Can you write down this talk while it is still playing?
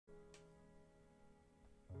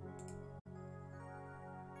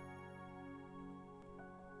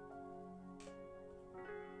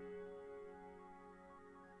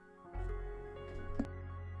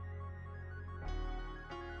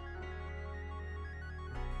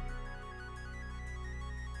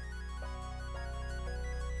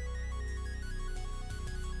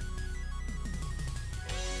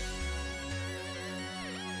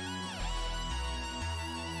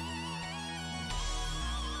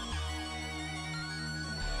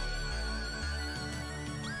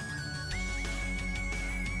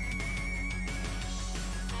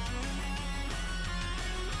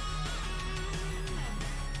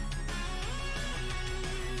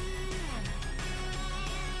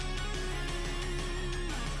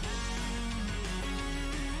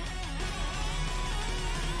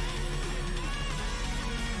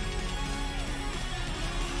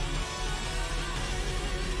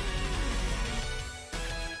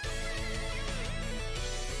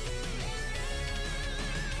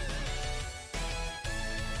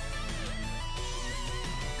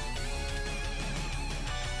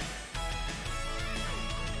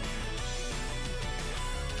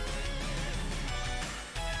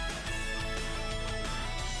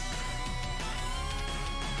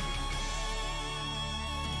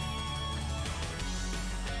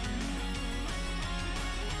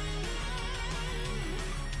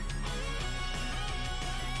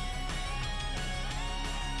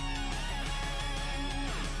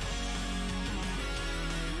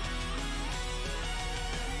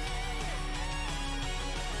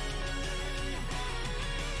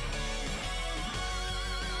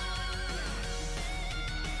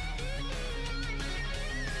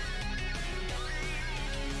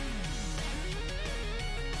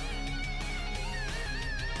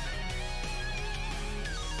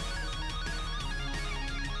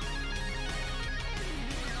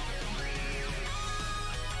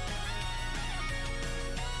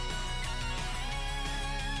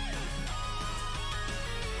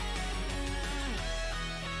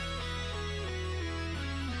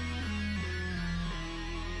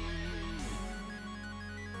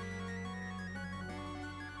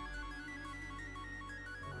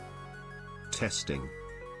testing.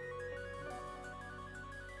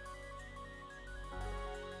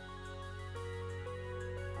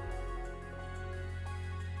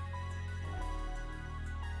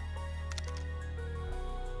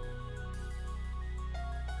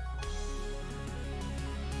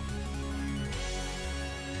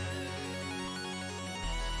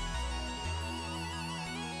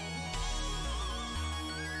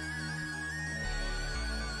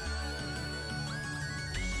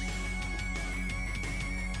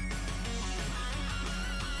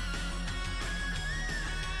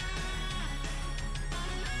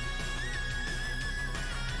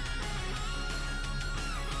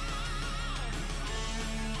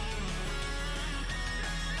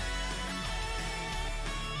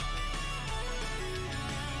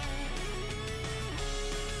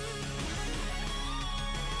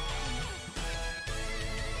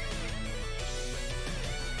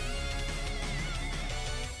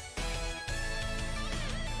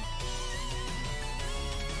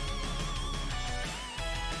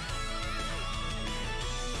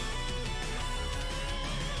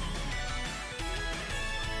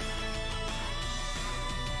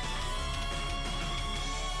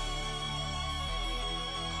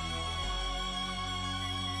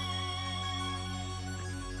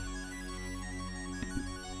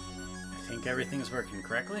 I think everything's working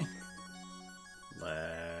correctly.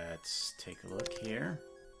 Let's take a look here.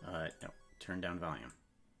 No, turn down volume.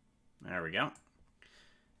 There we go.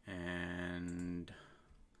 And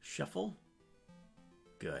shuffle.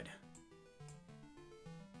 Good.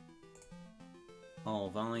 All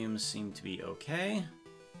volumes seem to be okay.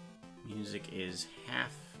 Music is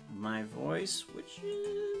half my voice, which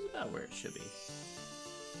is about where it should be. Let's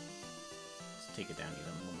take it down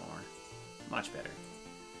even a little more. Much better.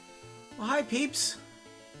 Well, hi peeps.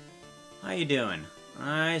 How you doing?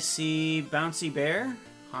 I see Bouncy Bear.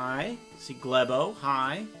 Hi. I see Glebo.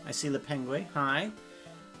 Hi. I see Le Penguin. Hi.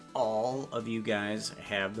 All of you guys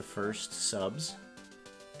have the first subs.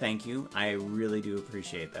 Thank you. I really do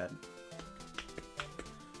appreciate that.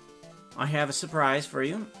 I have a surprise for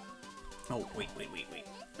you. Oh, wait.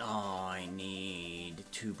 Oh, I need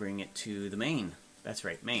to bring it to the main. That's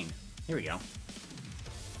right, main. Here we go.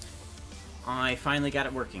 I finally got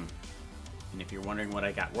it working. And if you're wondering what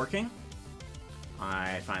I got working,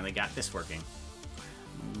 I finally got this working.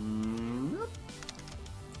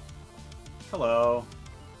 Hello.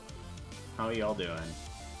 How are y'all doing?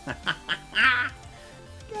 Got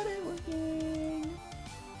it working.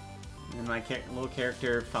 And my little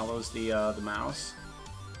character follows the mouse,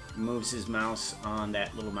 moves his mouse on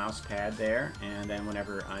that little mouse pad there, and then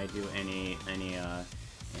whenever I do any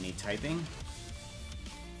typing,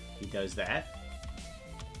 he does that.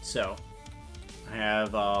 So I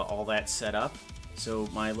have all that set up, so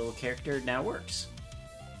my little character now works.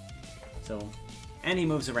 So, and he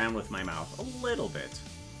moves around with my mouth a little bit.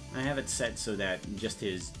 I have it set so that just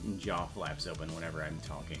his jaw flaps open whenever I'm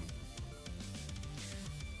talking.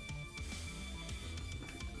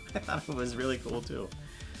 I thought it was really cool too.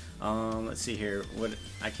 Let's see here. What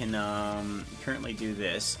I can currently do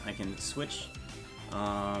this. I can switch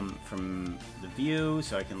from the view,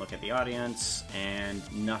 so I can look at the audience and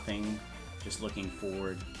nothing. Just looking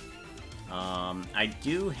forward. I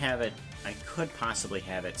do have it. I could possibly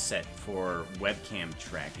have it set for webcam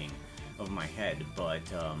tracking of my head, but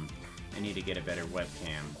I need to get a better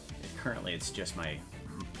webcam. Currently, it's just my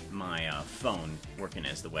phone working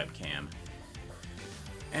as the webcam.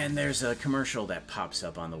 And there's a commercial that pops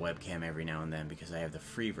up on the webcam every now and then because I have the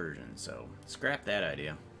free version, so scrap that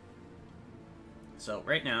idea. So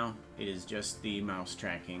right now, it is just the mouse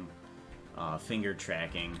tracking, finger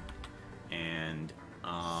tracking, and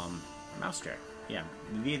mouse track. Yeah,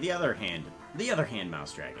 the other hand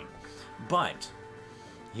mouse tracking. But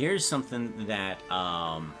here's something that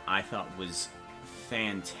I thought was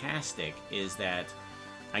fantastic, is that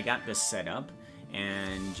I got this set up,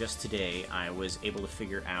 and just today I was able to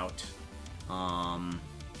figure out how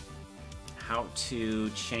to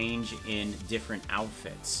change in different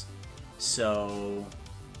outfits. So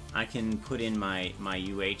I can put in my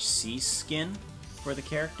UHC skin for the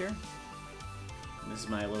character. This is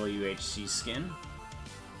my little UHC skin.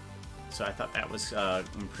 So I thought that was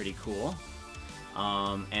pretty cool.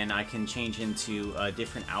 And I can change into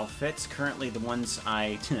different outfits. Currently, the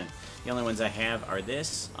only ones I have are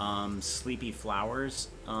this Sleepy Flowers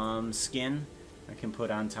skin I can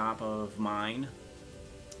put on top of mine.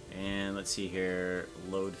 And let's see here,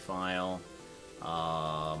 load file.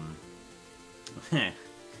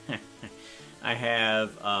 I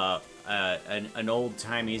have an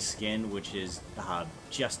old-timey skin, which is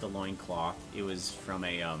just a loincloth. It was from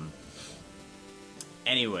a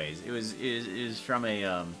anyways, it was from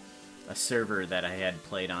a server that I had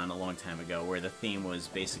played on a long time ago, where the theme was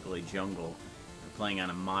basically jungle. We're playing on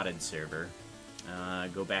a modded server.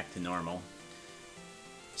 Go back to normal.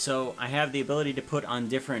 So I have the ability to put on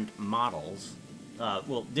different models,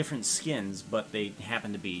 well, different skins, but they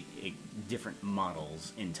happen to be different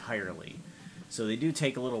models entirely. So they do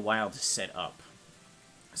take a little while to set up.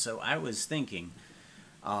 So I was thinking,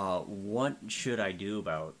 what should I do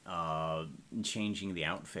about changing the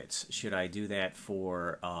outfits? Should I do that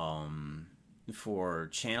for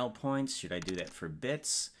channel points? Should I do that for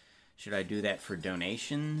bits? Should I do that for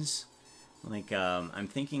donations? Like, I'm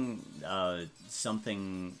thinking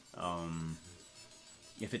something,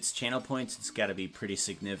 if it's channel points, it's got to be pretty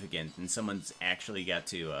significant, and someone's actually got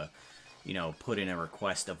to, you know, put in a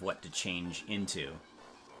request of what to change into.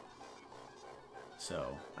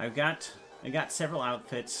 So, I got several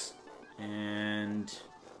outfits, and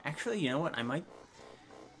actually, you know what, I might,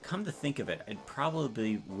 come to think of it, it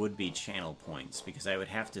probably would be channel points, because I would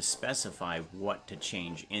have to specify what to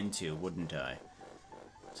change into, wouldn't I?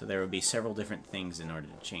 So there would be several different things in order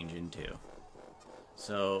to change into.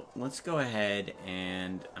 So let's go ahead,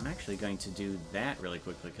 and I'm actually going to do that really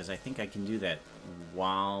quickly, because I think I can do that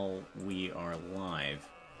while we are live.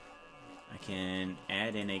 I can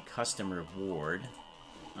add in a custom reward.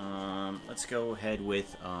 Let's go ahead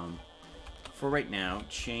with, for right now,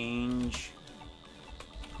 change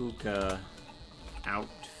Pooka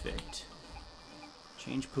outfit.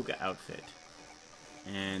 Change Pooka outfit.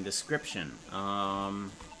 And description.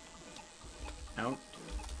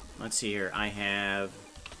 Let's see here. I have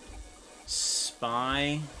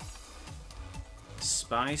spy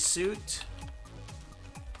suit.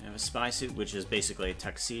 I have a spy suit, which is basically a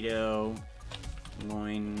tuxedo.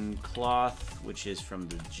 Loin cloth, which is from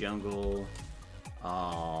the jungle.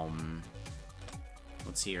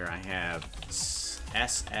 Let's see here. I have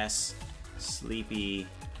SS Sleepy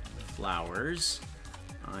Flowers.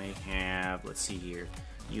 I have, let's see here,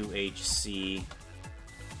 UHC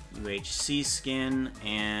skin,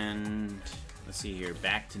 and let's see here,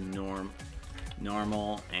 back to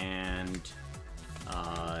normal, and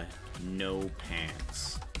no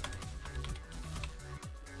pants.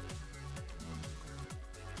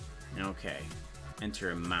 Okay,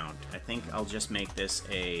 enter amount. I think I'll just make this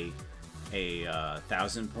a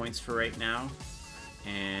 1,000 points for right now,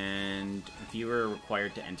 and viewer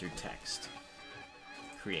required to enter text.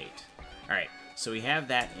 Create. Alright, so we have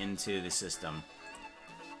that into the system.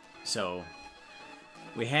 So,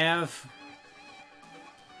 we have...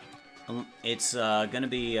 it's gonna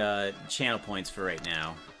be channel points for right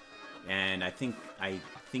now. And I think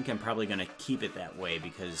I'm probably gonna keep it that way,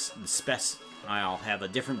 because I'll have a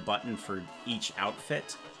different button for each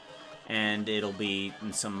outfit, and it'll be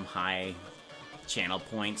in some high channel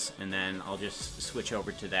points, and then I'll just switch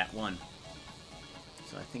over to that one.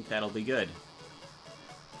 So I think that'll be good.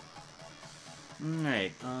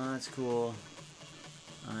 Alright, that's cool.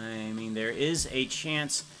 I mean, there is a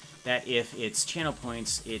chance that if it's channel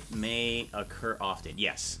points, it may occur often.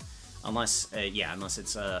 Yes. Unless, unless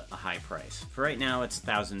it's a high price. For right now, it's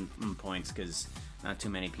 1,000 points, because not too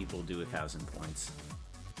many people do 1,000 points.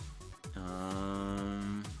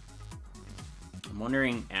 I'm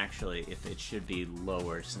wondering, actually, if it should be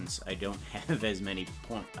lower, since I don't have as many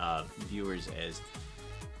viewers as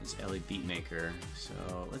Ellie Beatmaker. So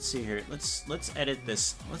let's see here. Let's edit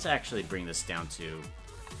this. Let's actually bring this down to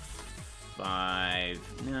 5.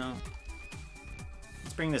 No.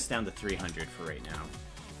 Let's bring this down to 300 for right now.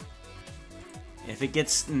 If it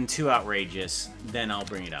gets too outrageous, then I'll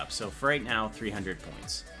bring it up. So for right now, 300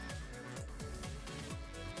 points.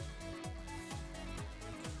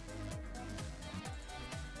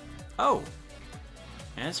 Oh!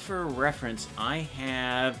 As for reference, I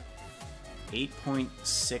have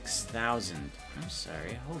 8.6 thousand. I'm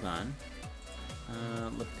sorry, hold on.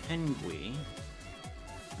 Le Penguin.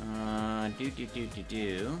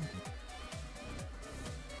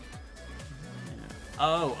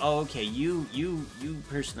 Oh, okay. You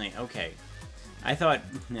personally, okay. I thought,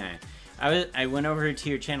 nah. I went over to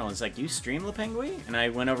your channel. It's like, you stream Le Penguin? And I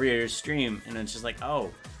went over to your stream, and it's just like,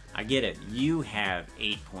 oh, I get it. You have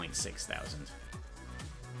 8.6 thousand.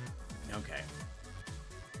 Okay.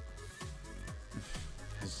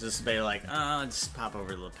 It's just better like, oh, just pop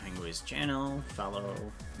over to Le Penguin's channel, follow.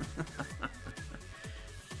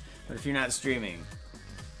 But if you're not streaming,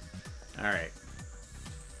 alright.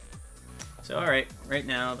 So, alright, right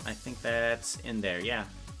now, I think that's in there, yeah.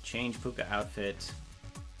 Change Pooka outfit.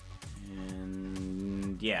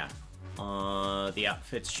 And, yeah. The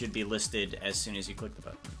outfits should be listed as soon as you click the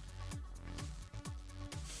button.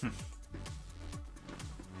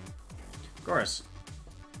 Of course,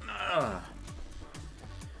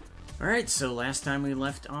 Alright, so last time we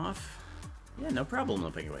left off... Yeah, no problem, no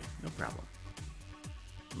away. No problem.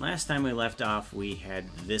 Last time we left off, we had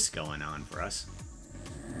this going on for us.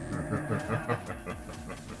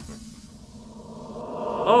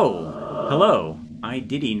 Oh! Hello! I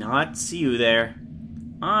did not see you there.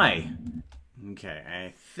 Hi! Okay,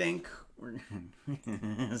 I think we're...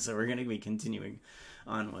 so we're gonna be continuing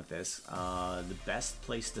on with this. The best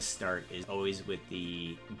place to start is always with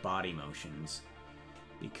the body motions.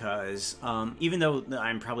 Because, even though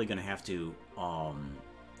I'm probably gonna have to,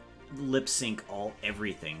 lip sync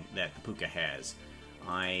everything that the Pooka has,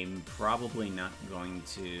 I'm probably not going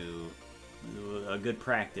to... A good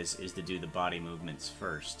practice is to do the body movements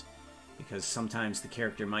first, because sometimes the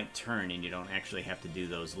character might turn and you don't actually have to do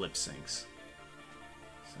those lip syncs.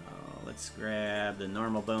 So let's grab the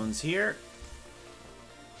normal bones here.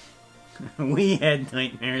 We had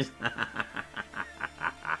nightmares.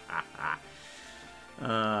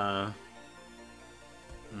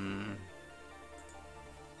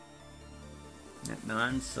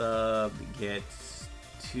 Non-sub gets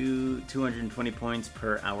 220 points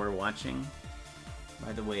per hour watching.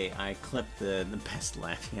 By the way, I clipped the best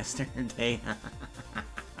laugh yesterday.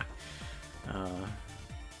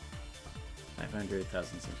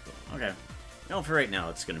 500,000 people. Okay. Well, for right now,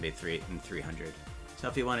 it's going to be 300. So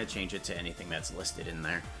if you want to change it to anything that's listed in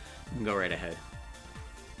there, you can go right ahead.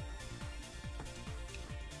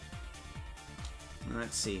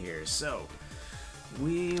 Let's see here. So,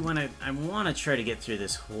 I want to try to get through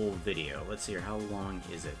this whole video. Let's see here. How long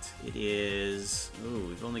is it? It is... Ooh,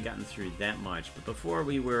 we've only gotten through that much. But before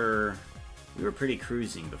we were pretty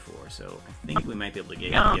cruising before, so I think we might be able to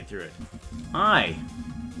get through it. I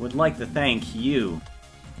would like to thank you.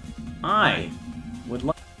 I would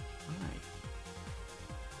like...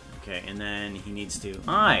 Okay, and then he needs to...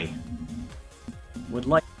 I would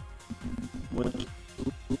like... Would...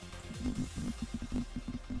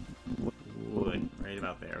 Right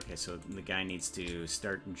about there. Okay, so the guy needs to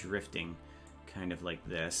start drifting kind of like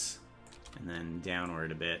this, and then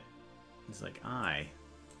downward a bit. It's like I.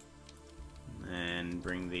 And then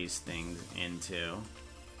bring these things into...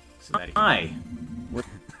 So that I would...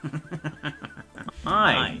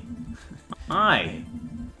 I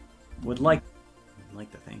would like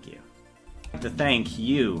to thank you. To thank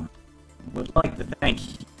you. Would like to thank.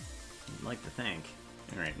 Would like to thank.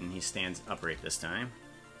 All right, and he stands upright this time.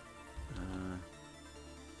 And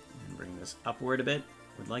bring this upward a bit.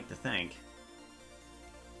 Would like to thank.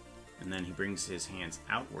 And then he brings his hands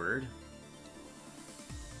outward.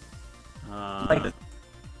 Would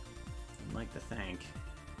like to thank.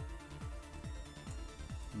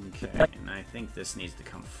 Okay, and I think this needs to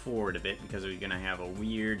come forward a bit because we're going to have a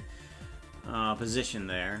weird position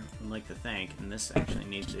there. I'd like to thank, and this actually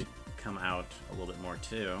needs to come out a little bit more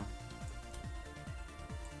too.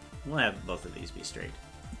 We'll have both of these be straight.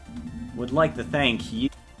 Would like to thank you.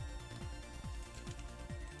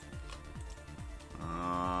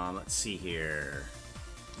 Let's see here.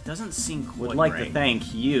 It doesn't seem quite Would like right. to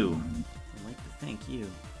thank you. Would like to thank you.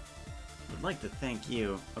 Would like to thank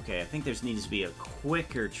you. Okay, I think there needs to be a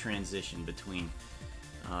quicker transition between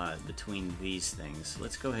these things.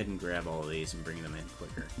 Let's go ahead and grab all of these and bring them in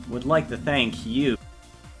quicker. Would like to thank you.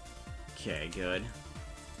 Okay, good.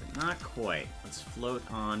 But not quite. Let's float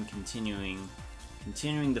on, continuing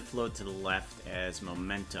to float to the left as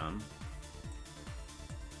momentum.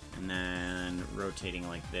 And then rotating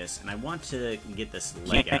like this. And I want to get this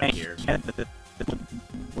leg out of here. I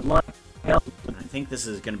think this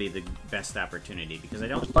is going to be the best opportunity because I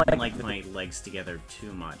don't like my legs together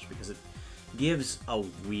too much because it gives a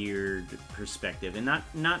weird perspective, and not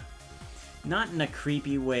in a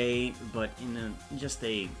creepy way, but in just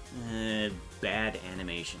a bad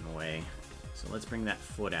animation way. So let's bring that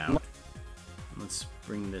foot out. Let's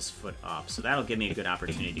bring this foot up. So that'll give me a good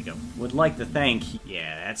opportunity to go. Would like to thank.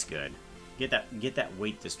 Yeah, that's good. Get that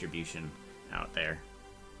weight distribution out there.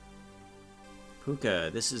 Pooka,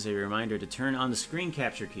 this is a reminder to turn on the screen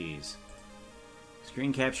capture keys.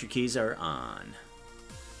 Screen capture keys are on.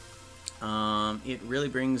 It really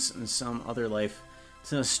brings some other life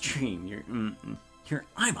to the stream.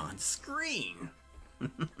 I'm on screen.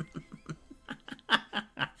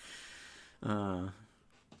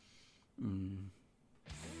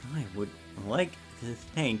 I would like to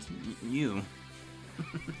thank you.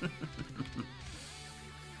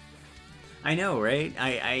 I know, right?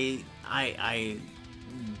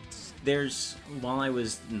 There's, while I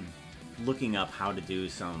was looking up how to do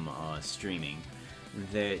some streaming,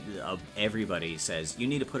 that everybody says, you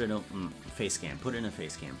need to put in a face cam, put in a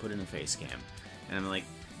face cam, put in a face cam. And I'm like,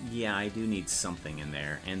 yeah, I do need something in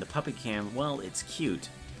there. And the puppet cam, well, it's cute,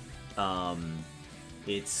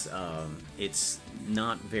 it's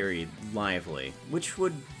not very lively, which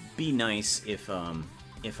would be nice if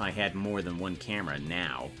I had more than one camera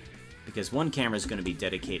now, because one camera is going to be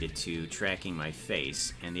dedicated to tracking my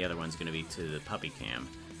face, and the other one's going to be to the puppy cam.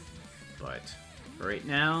 But for right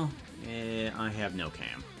now, I have no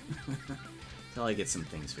cam until I get some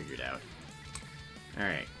things figured out. All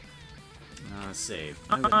right, save.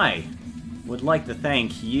 I would like to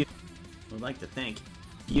thank you. Would like to thank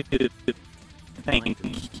you. Thank you.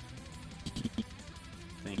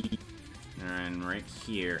 And right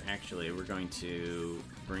here, actually, we're going to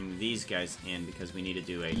bring these guys in because we need to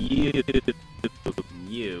do a U,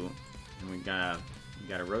 and we gotta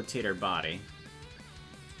rotate our body.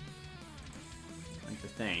 Like to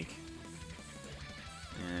think,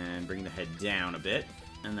 and bring the head down a bit,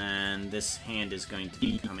 and then this hand is going to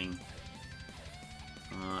be coming.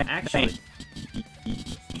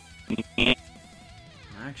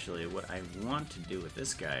 Actually, what I want to do with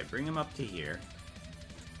this guy, bring him up to here,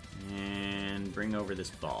 and bring over this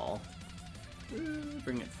ball.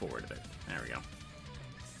 Bring it forward a bit. There we go.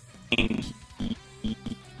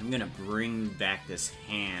 I'm gonna bring back this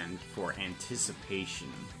hand for anticipation.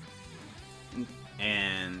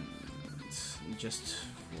 And just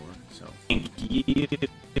for, so. Thank you.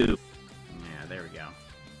 Yeah, there we go.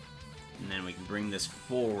 And then we can bring this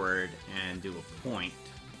forward and do a point.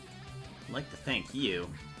 I'd like to thank you.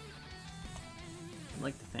 I'd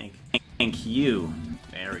like to thank you.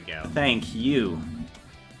 There we go. Thank you.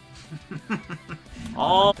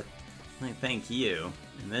 All. Thank you.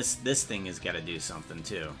 And this thing has got to do something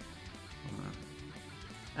too.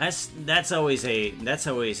 That's always a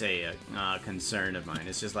concern of mine.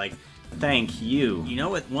 It's just like, thank you. You know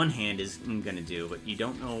what one hand is gonna do, but you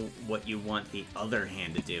don't know what you want the other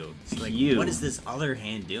hand to do. It's like, what is this other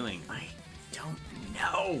hand doing? I don't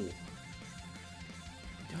know.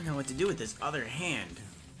 I don't know what to do with this other hand.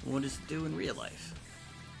 What does it do in real life?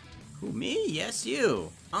 Who, me? Yes,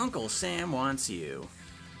 you. Uncle Sam wants you.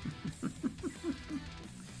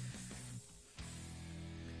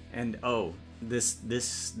 And oh, this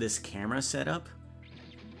camera setup.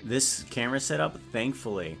 This camera setup,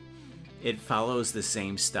 thankfully, it follows the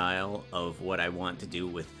same style of what I want to do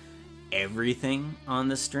with everything on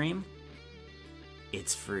the stream.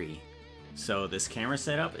 It's free. So this camera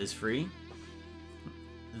setup is free.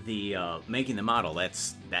 The making the model,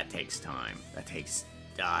 that takes time. That takes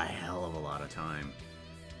a hell of a lot of time.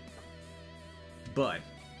 But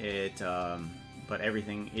but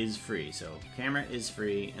everything is free. So camera is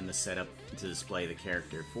free, and the setup to display the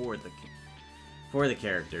character for the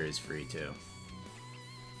character is free too.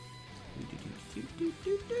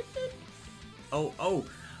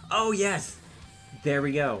 Oh yes, there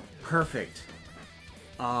we go. Perfect.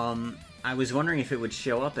 I was wondering if it would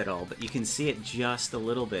show up at all, but you can see it just a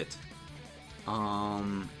little bit.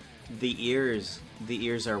 The ears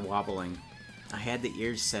are wobbling. I had the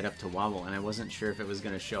ears set up to wobble, and I wasn't sure if it was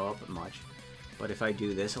going to show up much. But if I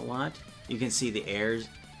do this a lot, you can see the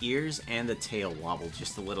ears and the tail wobble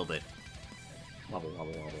just a little bit. Wobble,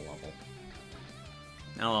 wobble, wobble, wobble.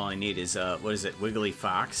 Now all I need is, what is it, Wiggly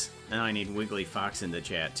Fox? Now I need Wiggly Fox in the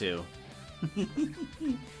chat, too. It's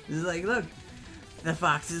like, look, the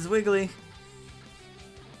fox is wiggly.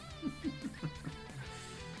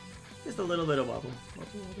 Just a little bit of wobble.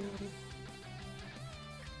 Wobble, wobble, wobble.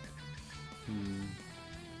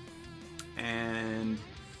 And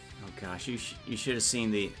oh gosh, you should have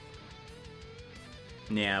seen the.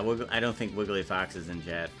 Yeah, I don't think Wiggly Fox is in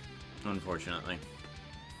chat, unfortunately.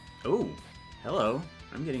 Oh, hello.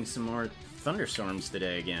 I'm getting some more thunderstorms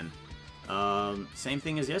today again. Same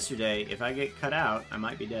thing as yesterday. If I get cut out, I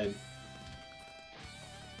might be dead.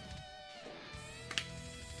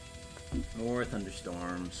 More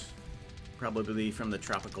thunderstorms. Probably from the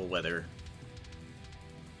tropical weather.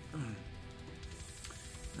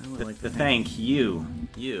 I would like to thank you.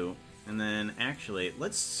 And then actually,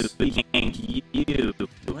 let's thank you.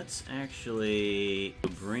 Let's actually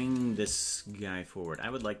bring this guy forward. I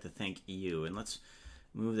would like to thank you, and let's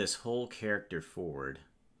move this whole character forward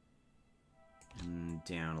and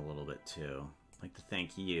down a little bit too. I'd like to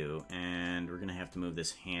thank you, and we're gonna have to move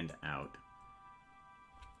this hand out.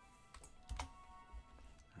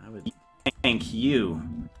 I would thank you.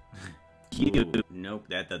 You. Nope,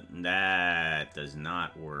 that does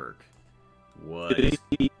not work. What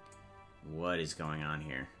is going on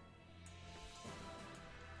here?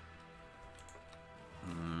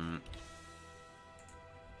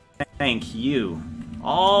 Thank you.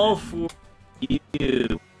 All for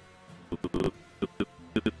you.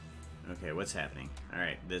 Okay, what's happening?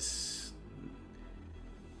 Alright, this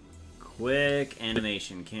quick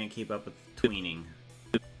animation. Can't keep up with tweening.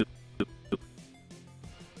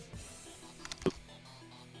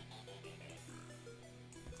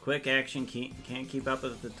 Quick action, can't keep up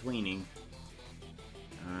with the tweening.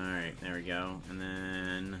 Alright, there we go. And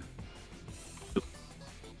then...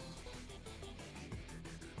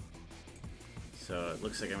 So it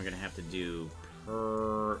looks like I'm gonna have to do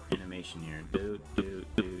per animation here.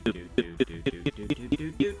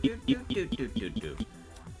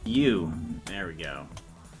 You. There we go.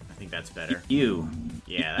 I think that's better. You.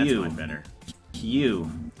 Yeah, that's much better. You.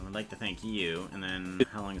 I would like to thank you. And then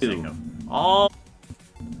how long does that go? All.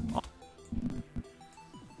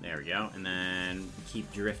 There we go. And then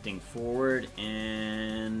keep drifting forward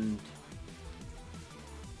and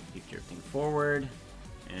keep drifting forward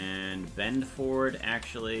and bend forward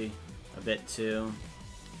actually a bit too.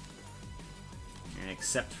 And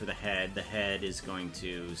except for the head. The head is going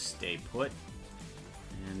to stay put.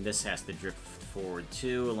 And this has to drift forward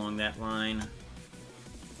too along that line.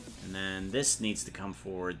 And then this needs to come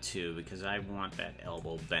forward too because I want that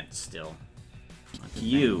elbow bent still.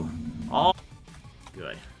 You. All.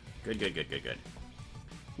 Good. Good.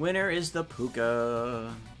 Winner is the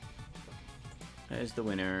Pooka. That is the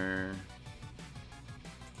winner.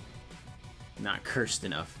 Not cursed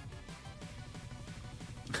enough.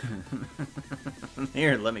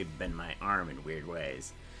 Here, let me bend my arm in weird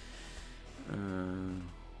ways.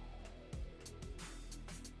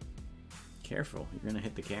 Careful, you're gonna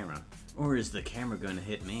hit the camera. Or is the camera gonna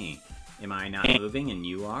hit me? Am I not moving and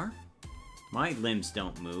you are? My limbs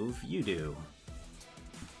don't move, you do.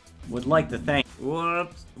 Would like to thank...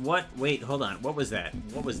 Whoops. What? Wait, hold on. What was that?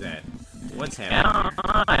 What was that? What's happening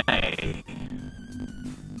here?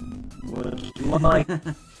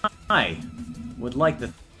 I would like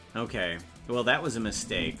to... Okay. Well, that was a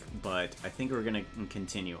mistake, but I think we're gonna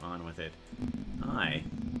continue on with it. I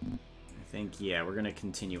think, yeah, we're gonna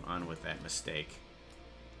continue on with that mistake.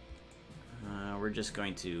 We're just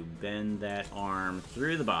going to bend that arm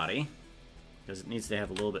through the body, because it needs to have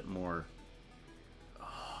a little bit more...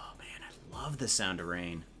 Oh, man, I love the sound of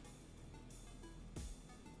rain.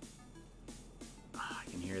 Oh, I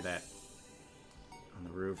can hear that on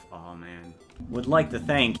the roof. Oh, man. Would like to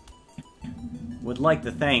thank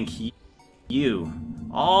you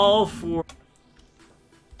all for...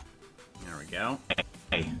 There we go.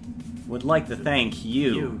 Hey, would like to thank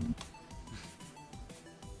you.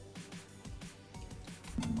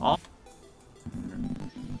 All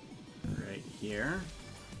right here.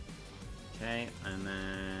 Okay, and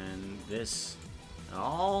then this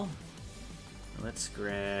all. Let's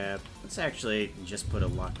actually just put a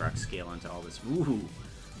LockRock scale onto all this.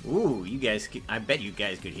 Ooh, you guys I bet you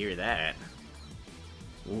guys could hear that.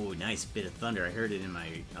 Ooh, nice bit of thunder. I heard it in my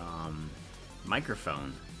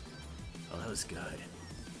microphone. Oh, that was good.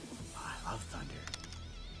 Oh, I love thunder.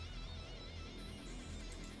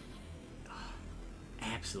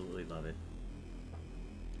 Absolutely love it.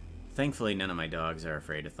 Thankfully, none of my dogs are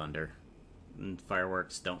afraid of thunder. And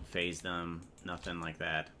fireworks don't faze them. Nothing like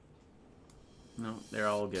that. No, they're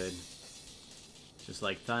all good. Just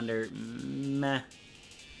like thunder. Meh.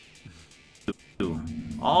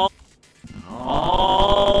 All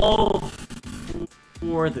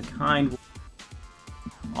for the kind.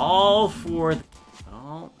 All for the...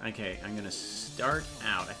 Oh, okay, I'm gonna start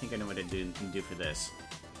out. I think I know what to do for this.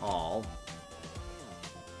 All.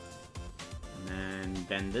 And then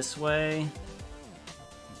bend this way.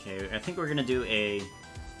 Okay, I think we're gonna do a...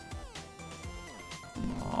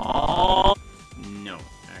 All... No,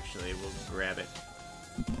 actually, we'll grab it.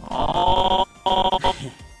 All...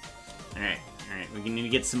 Alright, we need to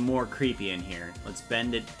get some more creepy in here. Let's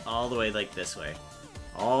bend it all the way like this way.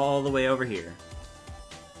 All the way over here.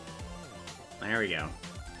 There we go.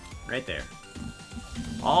 Right there.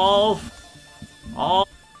 All...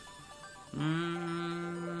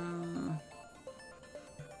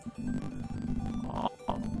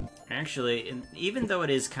 Actually, even though it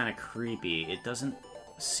is kind of creepy, it doesn't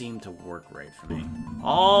seem to work right for me.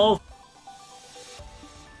 I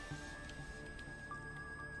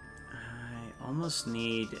almost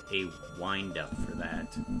need a wind-up for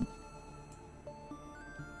that.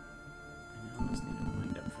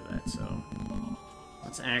 So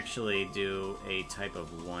let's actually do a type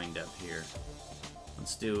of wind-up here.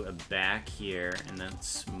 Let's do a back here, and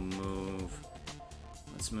let's move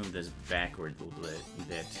this backward a little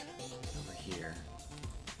bit over here.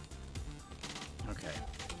 Okay,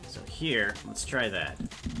 so here, let's try that.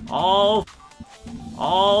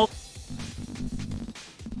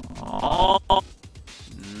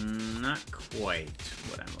 Not quite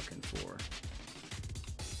what I'm looking for.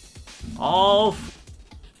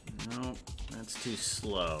 No, that's too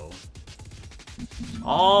slow.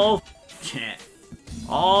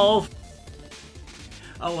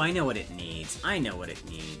 Oh, I know what it needs.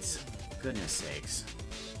 Goodness sakes.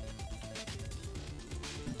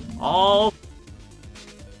 All.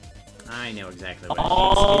 I know exactly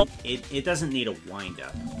what it needs. It doesn't need a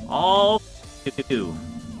wind-up. All.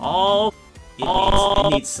 All.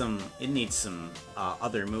 It needs some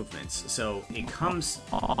other movements. So it comes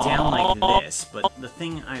down like this, but the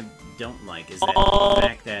thing I don't like is that the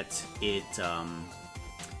fact that it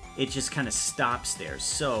just kind of stops there.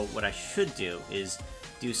 So what I should do is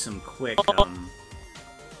do some quick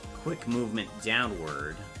movement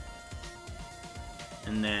downward,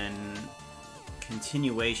 and then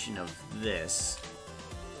continuation of this.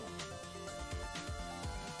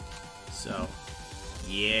 So,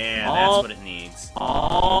 yeah, that's what it needs.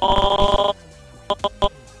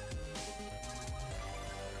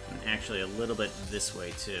 And actually a little bit this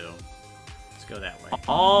way too. Let's go that way.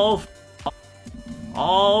 All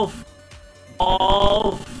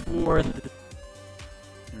for the...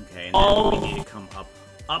 Okay, and then we need to come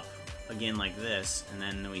up again like this, and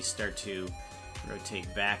then we start to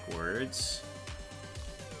rotate backwards.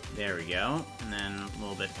 There we go. And then a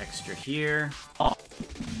little bit extra here.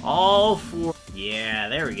 All for... Yeah,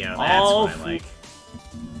 there we go. That's what I like.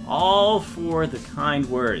 All for the kind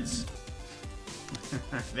words.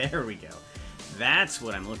 There we go. That's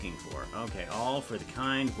what I'm looking for. Okay, all for the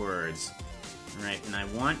kind words. Alright, and I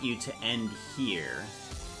want you to end here.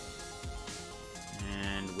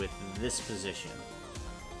 And with this position.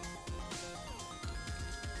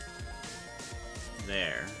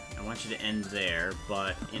 There. I want you to end there,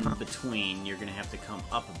 but in between, you're going to have to come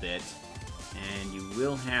up a bit, and you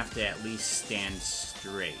will have to at least stand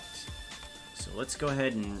straight. So let's go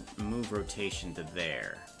ahead and move rotation to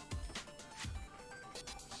there.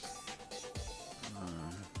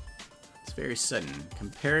 It's very sudden.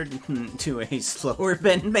 Compared to a slower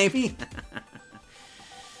bend, maybe?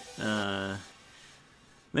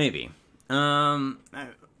 Maybe. I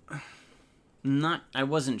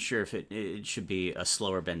wasn't sure if it should be a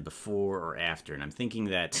slower bend before or after, and I'm thinking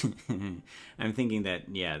that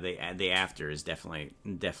yeah, the after is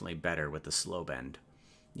definitely better with the slow bend.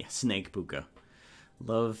 Yeah, Snake Pooka.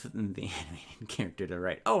 Love the animated character to the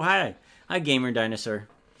right. Oh, hi Gamer Dinosaur.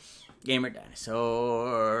 Gamer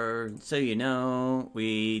Dinosaur. So you know,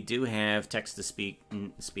 we do have text to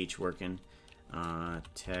speech working.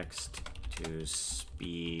 Text to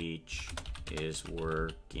speech is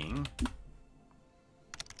working.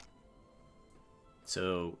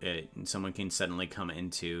 So someone can suddenly come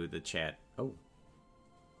into the chat. Oh,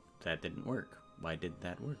 that didn't work. Why did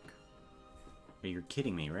that work? You're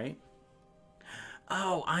kidding me, right?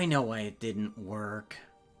 Oh, I know why it didn't work.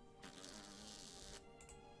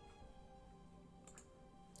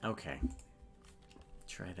 Okay.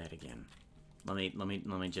 Try that again. Let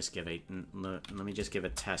me just give a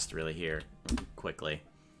test really here quickly.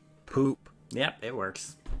 Poop. Yep, it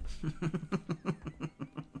works.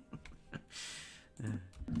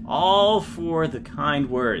 All for the kind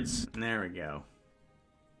words. There we go.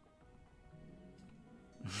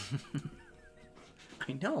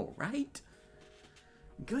 I know, right?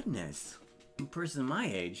 Goodness. A person my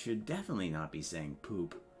age should definitely not be saying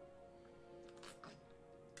poop.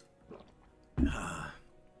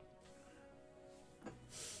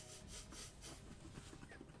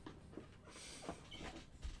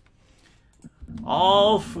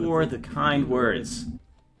 All for the kind words.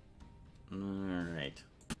 Alright.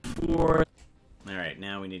 For... Alright,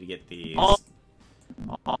 now we need to get these.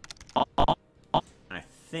 I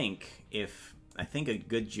think a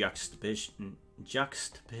good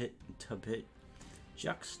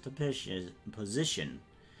juxtaposition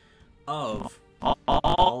of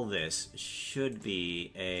all this should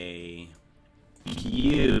be a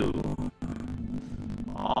U.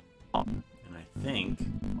 And I think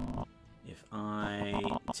if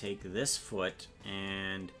I take this foot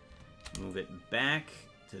and move it back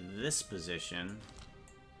to this position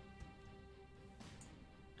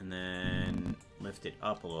and then lift it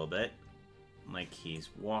up a little bit like he's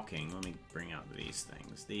walking. Let me bring out these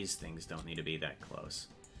things. These things don't need to be that close.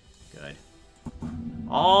 Good.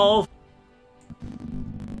 All.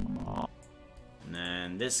 And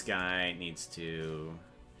then this guy needs to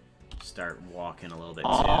start walking a little bit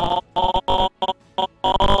too.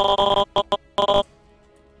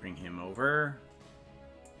 Bring him over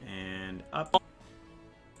and up.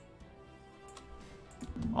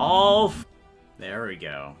 All. There we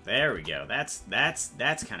go. There we go. That's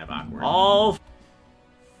kind of awkward. All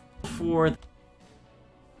for the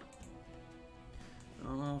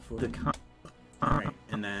Alright,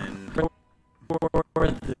 and then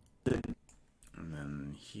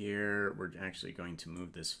here we're actually going to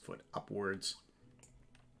move this foot upwards.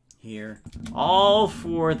 Here. All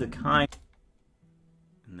for the kind.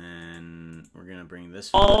 And then we're gonna bring this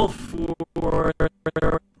all foot for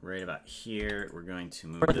right right about here. We're going to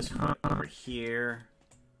move this foot over here.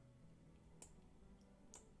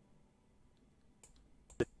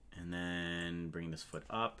 And then bring this foot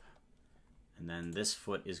up. And then this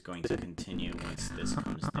foot is going to continue once this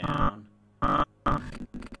comes down.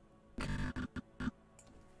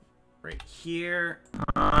 Right here.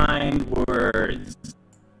 Kind words.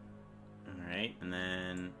 Alright, and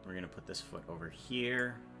then we're going to put this foot over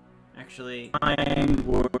here. Actually, Kind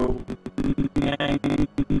words.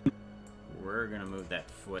 we're going to move that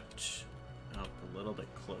foot up a little bit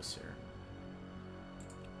closer.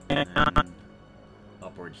 And then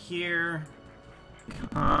upward here.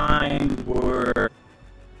 Kind words.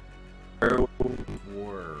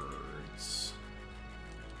 Words.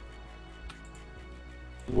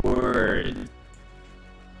 Words.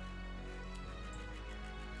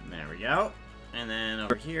 There we go. And then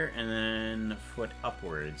over here, and then foot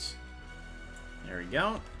upwards. There we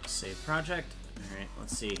go. Save project. Alright,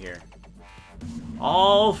 let's see here.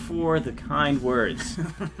 All for the kind words.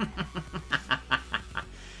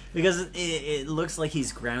 Because it looks like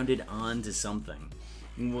he's grounded onto something,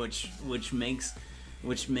 which makes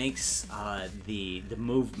the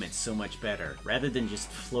movement so much better, rather than just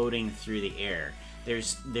floating through the air.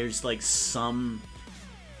 There's like some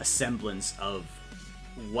semblance of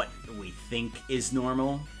what we think is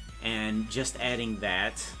normal, and just adding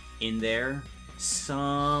that in there,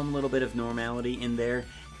 some little bit of normality in there,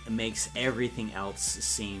 makes everything else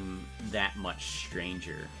seem that much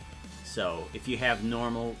stranger. So if you have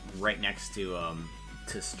normal right next to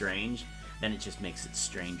strange, then it just makes it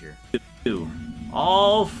stranger.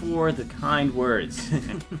 All for the kind words.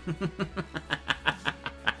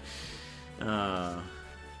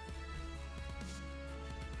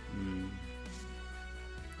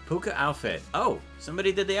 Pooka outfit. Oh,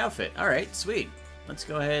 somebody did the outfit. Alright, sweet. Let's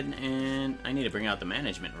go ahead and... I need to bring out the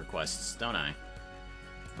management requests, don't I?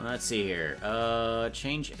 Let's see here.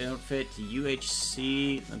 Change outfit to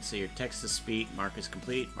UHC. Let's see here. Text to speak. Mark is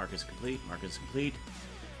complete. Mark is complete. Mark is complete.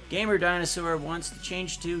 Gamer Dinosaur wants to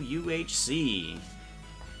change to UHC.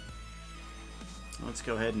 Let's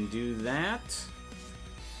go ahead and do that.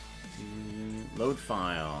 Load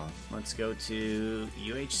file. Let's go to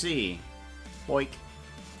UHC. Boink.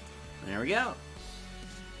 There we go.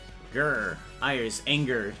 Grr. Ayers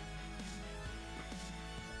angered.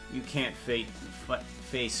 You can't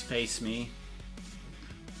face me.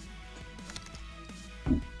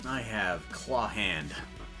 I have claw hand.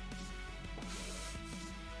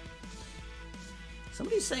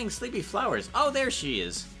 Somebody's saying Sleepy Flowers. Oh, there she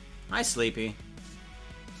is. Hi, Sleepy.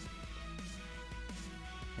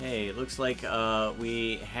 Hey, it looks like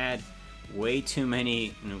we had way too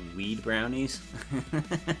many weed brownies. The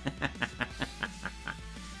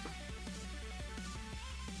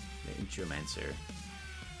Intromancer.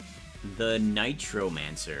 The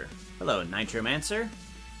Nitromancer. Hello, Nitromancer.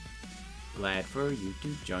 Glad for you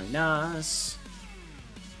to join us.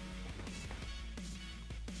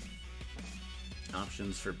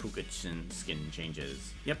 Options for Pooka skin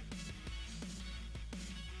changes. Yep.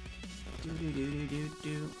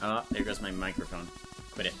 Oh, there goes my microphone.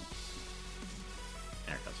 Quit it.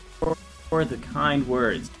 There it goes. For the kind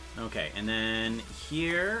words. Okay, and then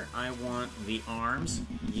here I want the arms.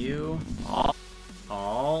 You,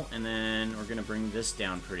 all, and then we're gonna bring this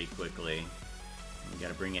down pretty quickly. We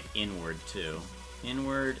gotta bring it inward too.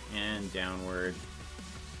 Inward and downward.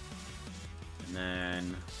 And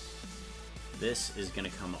then this is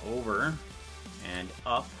gonna come over and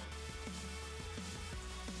up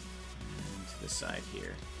and to the side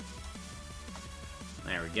here.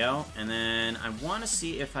 There we go. And then I want to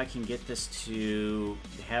see if I can get this to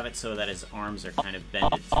have it so that his arms are kind of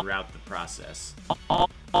bended throughout the process.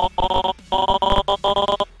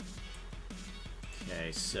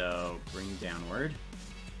 Okay, so bring downward.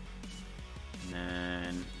 And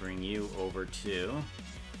then bring you over too.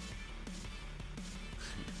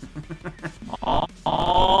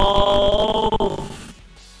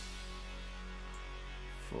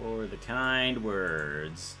 For the kind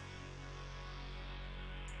words.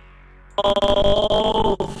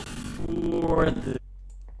 All for the...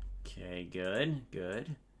 Okay, good,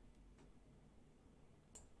 good.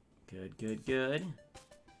 Good, good, good.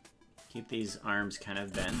 Keep these arms kind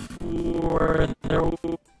of bent. For the...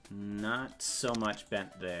 Not so much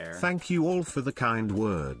bent there. Thank you all for the kind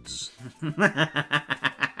words.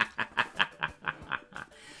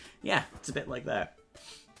 Yeah, it's a bit like that.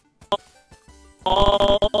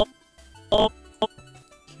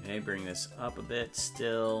 Okay, bring this up a bit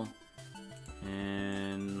still.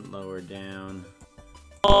 And lower down.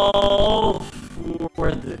 All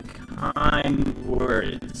for the kind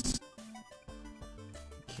words.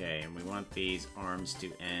 Okay, and we want these arms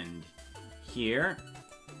to end here.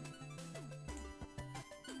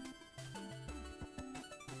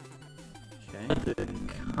 Okay.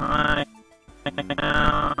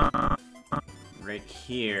 Right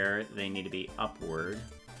here, they need to be upward.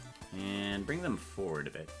 And bring them forward a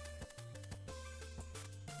bit.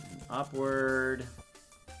 And upward.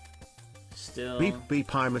 Still. Beep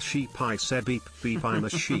beep, I'm a sheep. I said beep beep, I'm a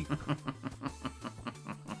sheep.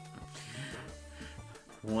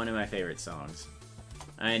 One of my favorite songs.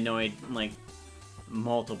 I annoyed, like,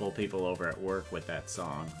 multiple people over at work with that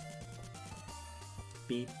song.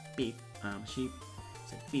 Beep beep, I'm a sheep.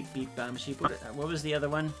 It's like, beep beep, I'm a sheep. What was the other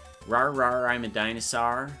one? Rar rar, I'm a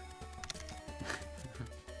dinosaur.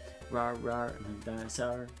 Rar rar, I'm a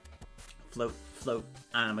dinosaur. Float, float,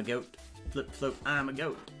 I'm a goat. Flip, float, I'm a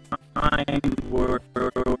goat. Words.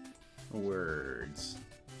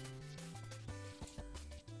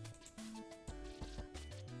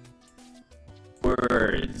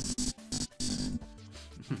 Words.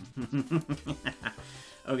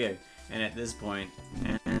 Okay, and at this point,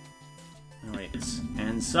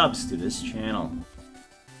 and subs to this channel.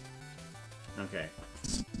 Okay.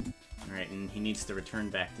 Alright, and he needs to return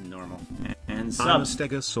back to normal. And subs. I'm a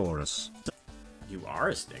Stegosaurus. You are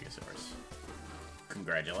a Stegosaurus.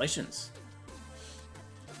 Congratulations.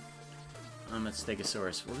 I'm a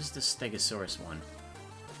Stegosaurus. What was the Stegosaurus one?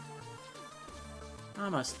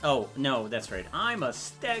 Oh, no, that's right. I'm a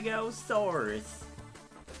Stegosaurus.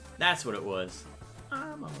 That's what it was.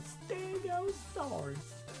 I'm a Stegosaurus.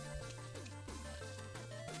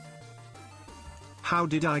 How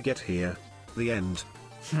did I get here? The end.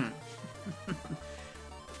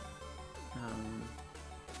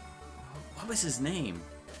 What was his name?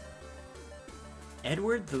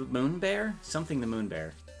 Edward the Moon Bear? Something the Moon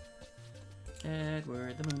Bear.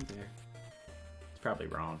 Edward the Moon Bear. It's probably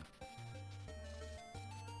wrong.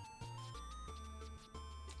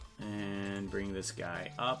 And bring this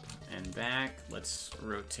guy up and back. Let's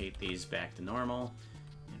rotate these back to normal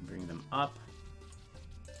and bring them up.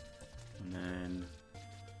 And then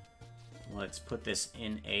let's put this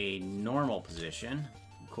in a normal position,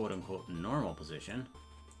 quote-unquote normal position.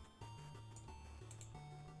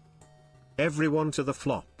 Everyone to the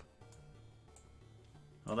flop.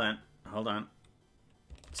 Hold on, hold on.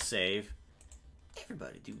 Save.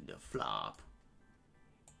 Everybody do the flop.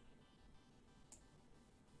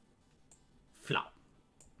 Flop.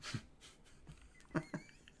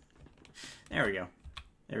 There we go.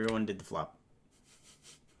 Everyone did the flop.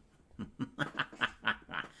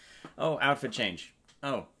 Oh, outfit change.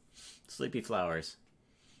 Oh, Sleepy Flowers.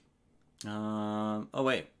 Oh,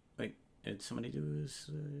 wait. Did somebody do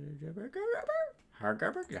this?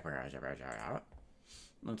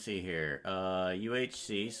 Let's see here.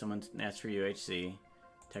 UHC. Someone asked for UHC.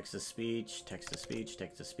 Text to speech. Text to speech.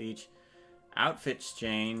 Text to speech. Outfits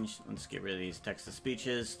change. Let's get rid of these text to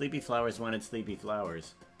speeches. Sleepy Flowers wanted Sleepy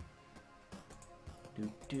Flowers.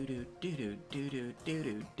 Do do do do do do do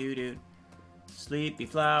do do do. Sleepy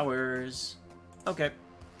Flowers. Okay.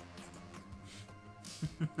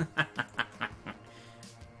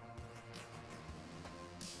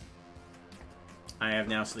 I have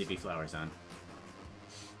now Sleepy Flowers on.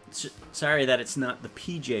 Sorry that it's not the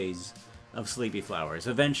PJs of Sleepy Flowers.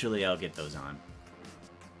 Eventually I'll get those on.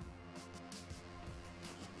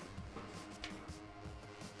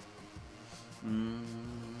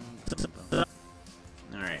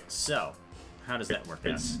 Alright, so how does that work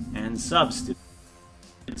out? And substitutes.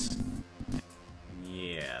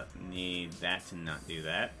 Yeah, need that to not do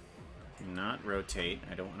that. Do not rotate.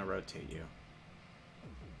 I don't want to rotate you.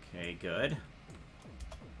 Okay, good.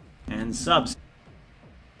 And subs.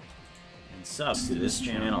 And subs to this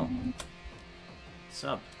channel.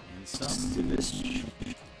 Sub. And subs to this channel.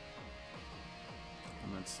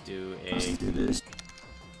 Let's do a...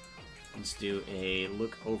 Let's do a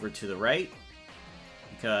look over to the right.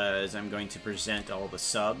 Because I'm going to present all the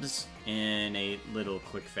subs in a little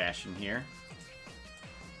quick fashion here.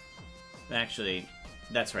 Actually,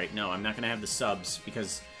 that's right. No, I'm not going to have the subs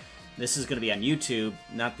because this is going to be on YouTube,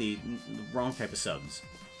 not the wrong type of subs.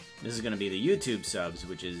 This is going to be the YouTube subs,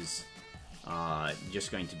 which is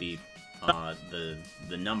just going to be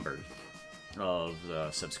the number of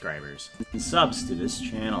the subscribers. And subs to this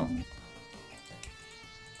channel.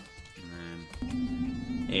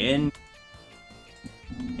 And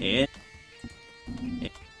then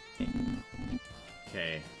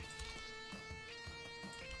okay.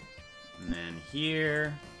 And then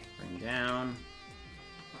here, bring down.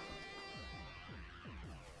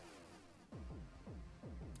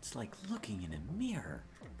 It's like looking in a mirror.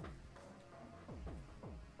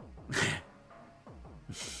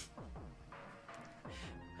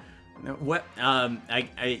 what?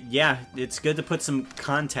 Yeah, it's good to put some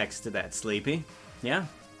context to that, Sleepy. Yeah,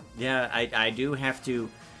 I do have to.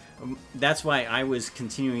 That's why I was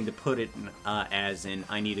continuing to put it as in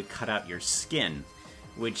I need to cut out your skin,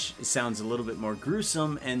 which sounds a little bit more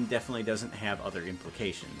gruesome and definitely doesn't have other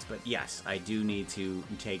implications. But yes, I do need to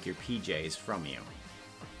take your PJs from you.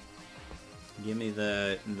 Give me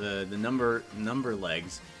the number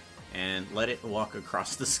legs, and let it walk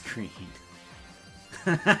across the screen.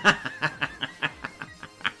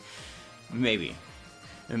 Maybe.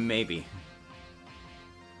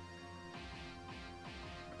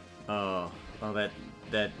 Oh,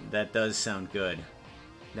 that does sound good.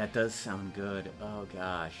 That does sound good. Oh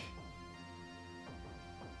gosh.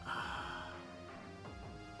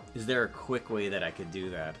 Is there a quick way that I could do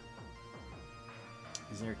that?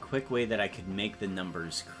 Is there a quick way that I could make the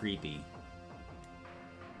numbers creepy?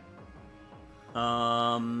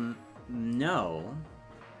 No.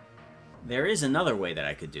 There is another way that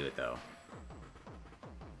I could do it, though.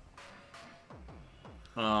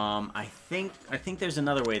 I think there's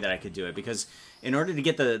another way that I could do it, because in order to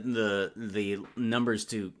get the numbers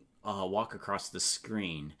to walk across the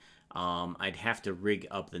screen, I'd have to rig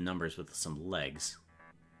up the numbers with some legs.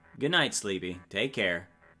 Good night, Sleepy. Take care.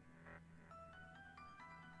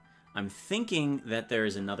 I'm thinking that there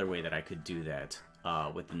is another way that I could do that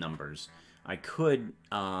with the numbers. I could,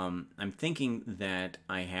 I'm thinking that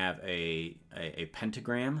I have a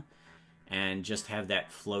pentagram and just have that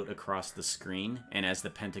float across the screen, and as the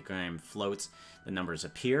pentagram floats, the numbers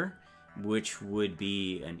appear, which would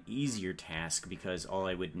be an easier task because all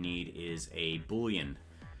I would need is a boolean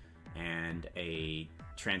and a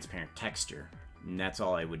transparent texture, and that's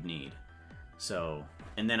all I would need. So,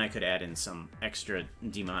 and then I could add in some extra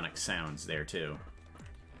demonic sounds there too.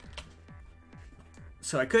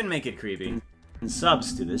 So I could make it creepy. And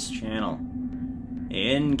subs to this channel.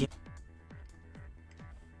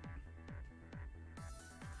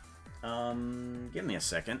 Give me a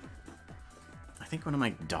second. I think one of my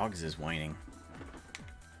dogs is whining.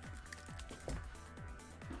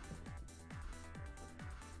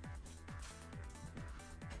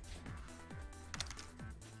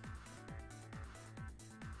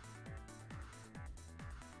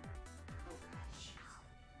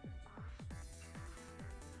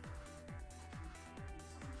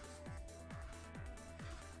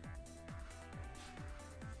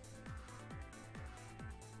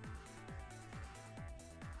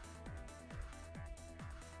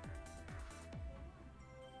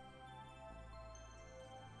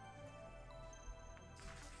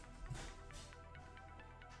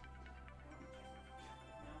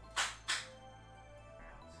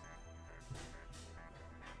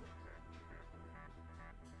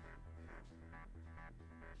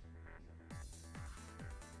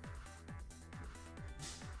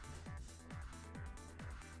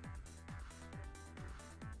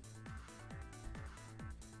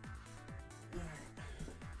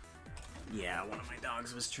 Yeah, one of my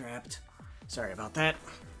dogs was trapped. Sorry about that.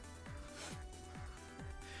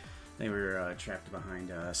 They were trapped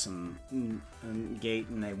behind some gate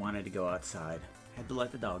and they wanted to go outside. Had to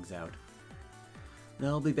let the dogs out.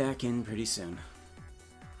 They'll be back in pretty soon.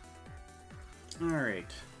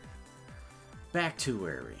 Alright. Back to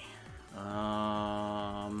where we?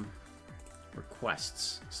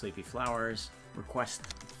 Requests. Sleepy Flowers. Request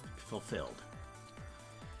fulfilled.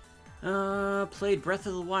 Played Breath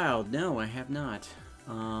of the Wild. No, I have not.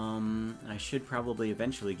 I should probably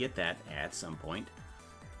eventually get that at some point.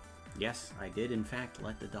 Yes, I did in fact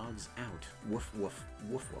let the dogs out. Woof, woof,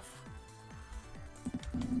 woof, woof.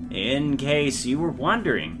 In case you were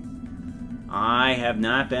wondering, I have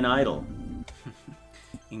not been idle.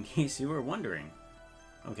 In case you were wondering.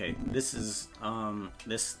 Okay, this is,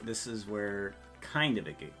 this is where kind of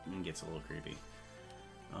it gets a little creepy.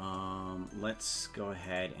 Let's go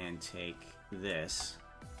ahead and take this.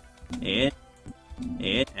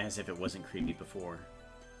 As if it wasn't creepy before.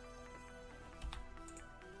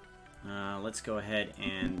 Let's go ahead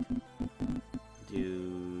and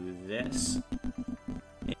do this.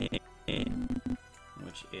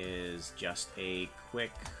 Which is just a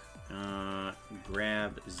quick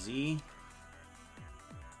grab Z.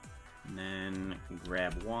 And then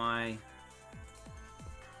grab Y.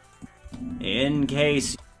 In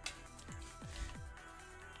case...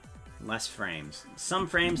 Less frames. Some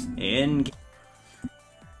frames. In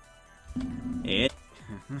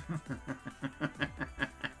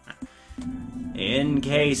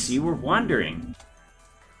case you were wondering.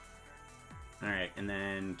 Alright, and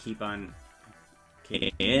then keep on...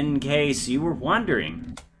 In case you were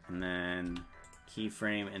wondering. And then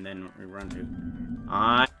keyframe, and then we run through.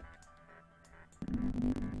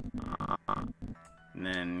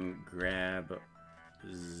 And then grab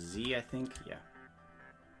Z, I think. Yeah.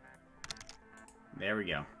 There we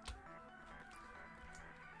go.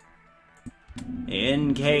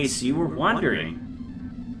 In case you were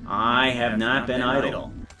wondering, I have not been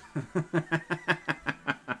idle.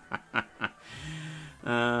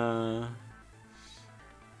 I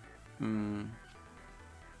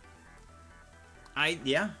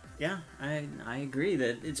agree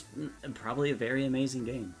that it's probably a very amazing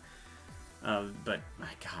game. But my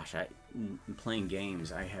gosh, playing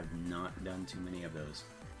games, I have not done too many of those.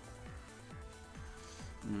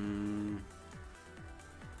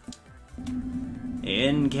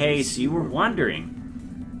 In case you were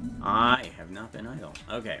wondering, I have not been idle.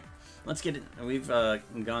 Okay, let's get it. We've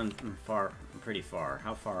gone pretty far.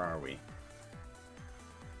 How far are we?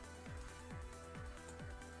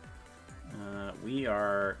 We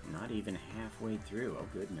are not even halfway through. Oh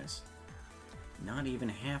goodness, not even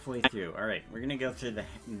halfway through. All right, we're gonna go through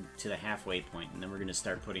to the halfway point, and then we're gonna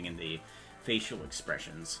start putting in the facial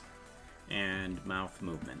expressions and mouth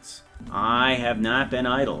movements. I have not been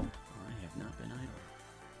idle. I have not been idle.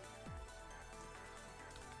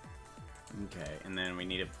 Okay, and then we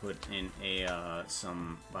need to put in a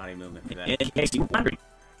some body movement for that. In case you were wondering.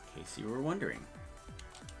 In case you were wondering.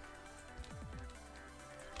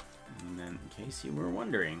 And then, in case you were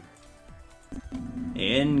wondering.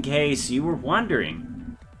 In case you were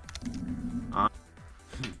wondering.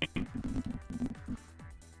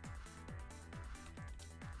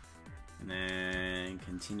 And then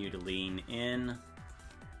continue to lean in.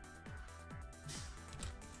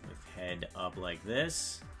 With head up like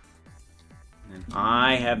this. And then,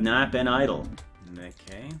 I have not been idle.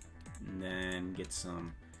 Okay. And then get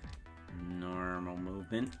some normal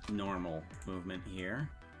movement here.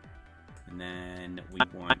 And then we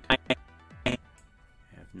want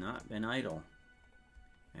have not been idle.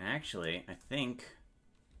 Actually, I think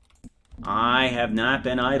I have not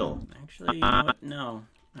been idle. Actually, you know what? No.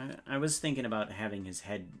 I was thinking about having his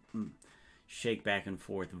head shake back and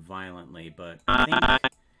forth violently, but I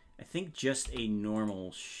think just a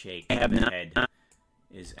normal shake of the head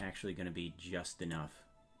is actually going to be just enough.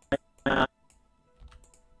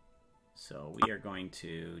 So we are going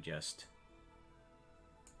to just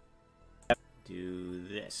do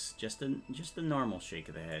this. Just a normal shake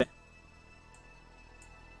of the head.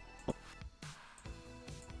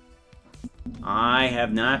 I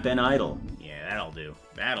have not been idle. Yeah, that'll do.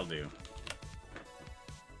 That'll do.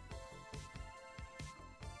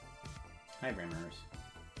 Hi, Brammers.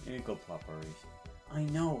 Here you go, ploppers. I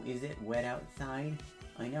know. Is it wet outside?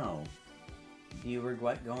 I know. Do you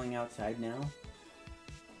regret going outside now?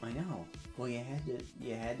 I know. Well, you had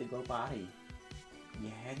to go potty. You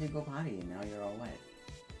had to go potty, and now you're all wet.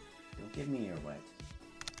 Don't give me your wet.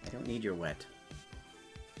 I don't need your wet.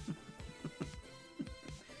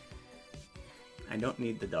 I don't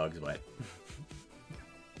need the dog's wet.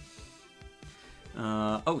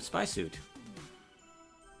 Oh, spy suit.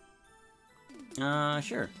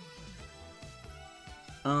 Sure.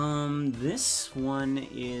 This one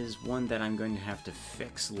is one that I'm going to have to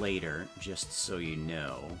fix later, just so you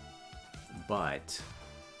know. But,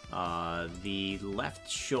 the left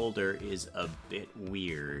shoulder is a bit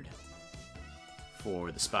weird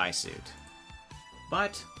for the spy suit.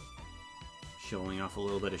 But, showing off a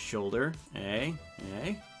little bit of shoulder, eh?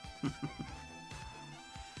 Eh? Well,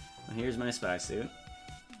 here's my spy suit.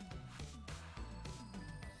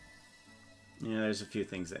 Yeah, there's a few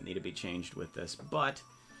things that need to be changed with this, but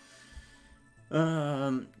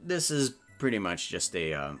this is pretty much just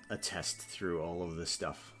a test through all of this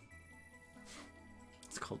stuff.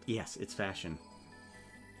 It's called, yes, it's fashion.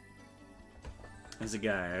 As a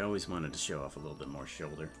guy, I always wanted to show off a little bit more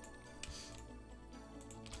shoulder.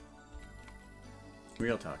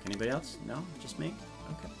 Real talk. Anybody else? No? Just me?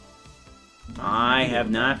 Okay. I have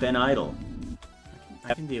not been idle.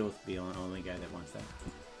 I can deal with being the only guy that wants that.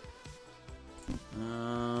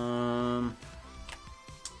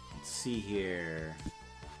 Let's see here.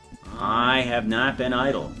 I have not been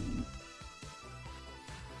idle.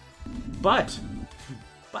 But,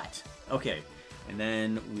 okay. And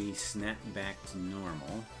then we snap back to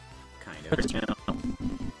normal, kind of.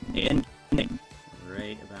 And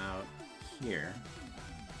right about here.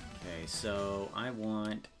 Okay, so I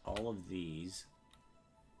want all of these.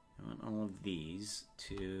 I want all of these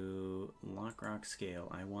to lock rock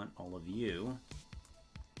scale. I want all of you.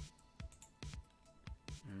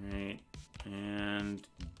 Alright, and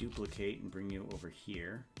duplicate and bring you over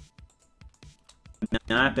here.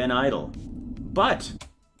 Not been idle. But.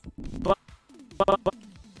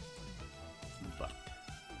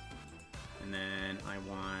 And then I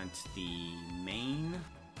want the main.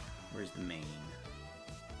 Where's the main?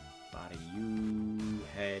 body, you,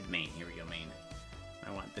 head, main. Here we go, main.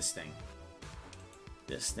 I want this thing.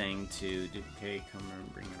 This thing to do, okay, come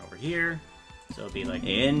and bring it over here. So it'll be like,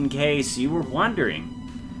 in case you were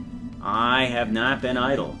wondering, I have not been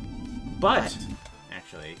idle. But,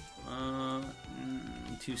 actually,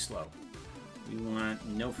 too slow. We want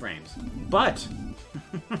no frames. But,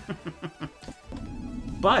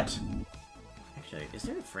 but, actually, is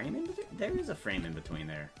there a frame in between? There is a frame in between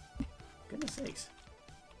there. Goodness sakes.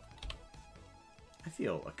 I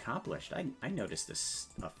feel accomplished. I noticed this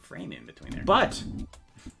a frame in between there. But,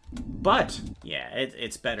 yeah,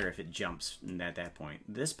 it's better if it jumps at that point.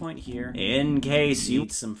 This point here, in case you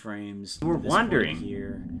need some frames, we're wondering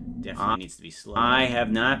here, definitely needs to be slow. I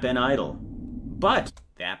have not been idle. But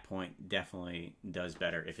that point definitely does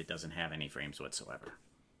better if it doesn't have any frames whatsoever.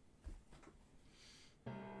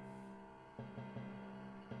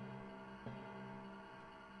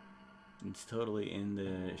 It's totally in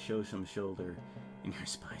the show some shoulder in your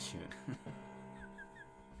spy shoot.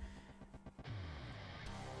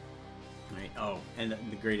 Right. Oh, and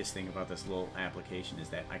the greatest thing about this little application is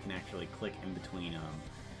that I can actually click in between,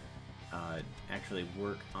 actually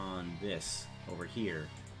work on this over here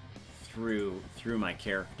through my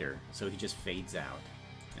character, so he just fades out,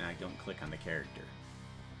 and I don't click on the character.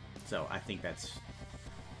 So I think that's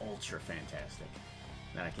ultra fantastic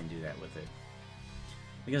that I can do that with it.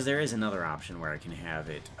 Because there is another option where I can have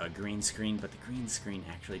it a green screen, but the green screen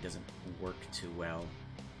actually doesn't work too well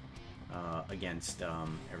against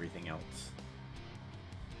everything else.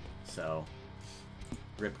 So,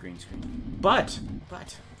 rip green screen. But,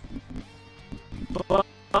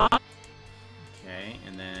 okay,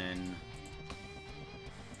 and then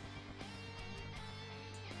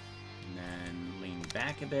lean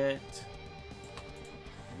back a bit,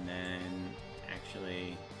 and then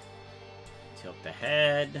actually tilt the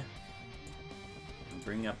head and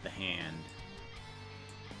bring up the hand.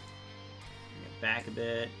 Bring it back a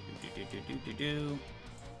bit.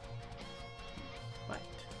 Right.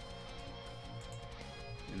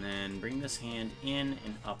 And then bring this hand in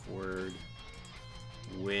and upward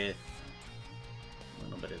with a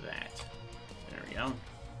little bit of that. There we go.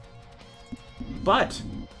 But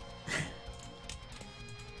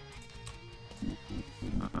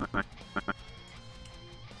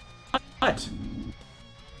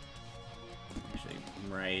actually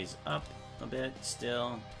raise up a bit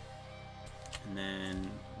still, and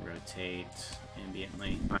then rotate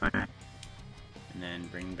ambiently, and then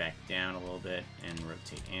bring back down a little bit and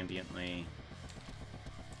rotate ambiently,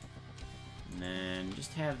 and then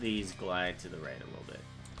just have these glide to the right a little bit.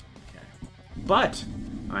 Okay, but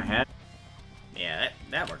I have, yeah,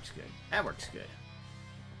 that works good. That works good.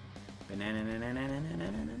 Banana.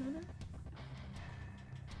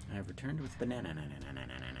 I have returned with banana.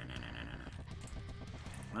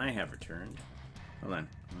 I have returned. Hold on.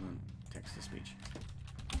 Text to speech.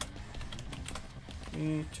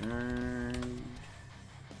 Returned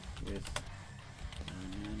with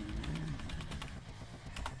banana.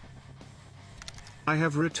 I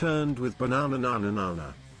have returned with banana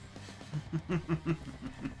nana.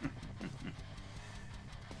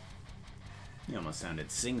 You almost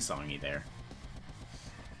sounded sing-songy there.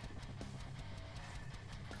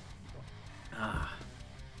 Ah,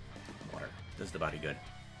 water does the body good.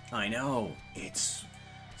 I know, it's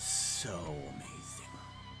so amazing.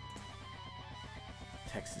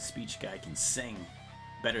 Text-to-speech guy can sing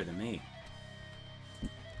better than me.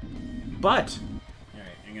 But,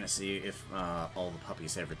 alright, I'm gonna see if all the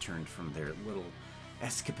puppies have returned from their little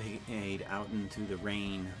escapade out into the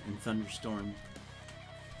rain and thunderstorm.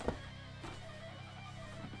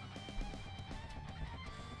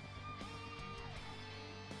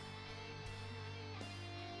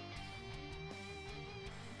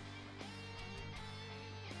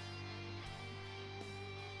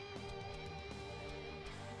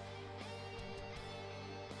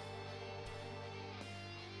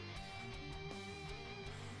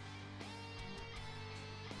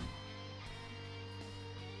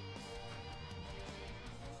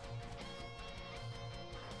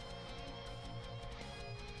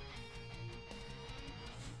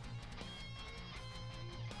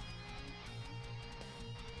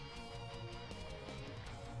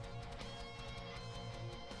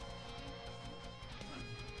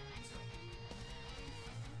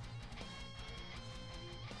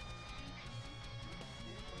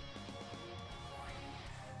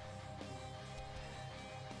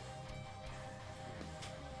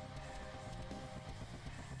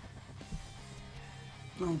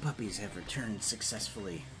 All puppies have returned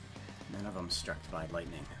successfully. None of them struck by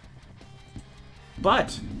lightning.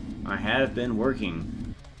 But I have been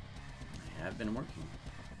working.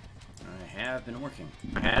 have been working.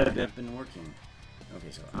 I have been working.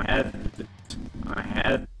 Okay, so I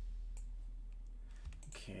have.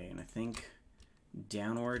 Okay, and I think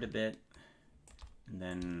downward a bit, and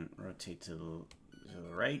then rotate to the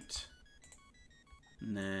right,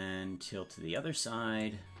 and then tilt to the other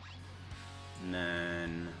side, and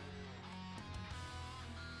then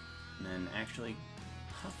actually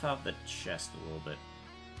puff out the chest a little bit.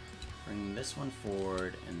 Bring this one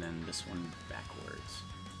forward, and then this one backwards.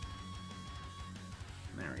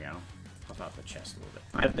 There we go. Puff out the chest a little bit.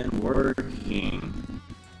 I've been working.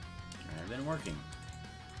 I've been working.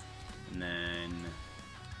 And then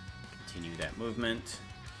continue that movement.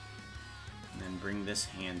 And then bring this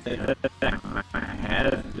hand down. I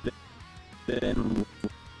have been.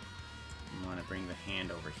 I want to bring the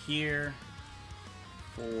hand over here.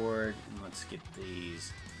 Forward. And let's get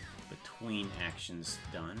these between actions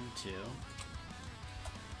done too.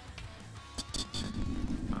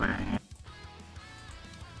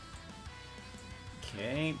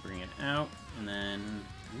 Okay, bring it out, and then,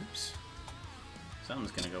 oops,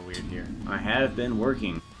 something's gonna go weird here. I have been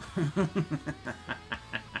working.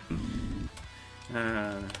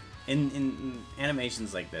 In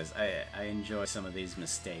animations like this, I enjoy some of these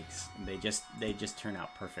mistakes. They just turn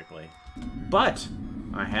out perfectly. But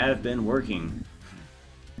I have been working.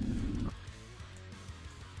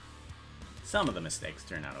 Some of the mistakes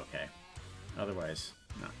turn out okay. Otherwise,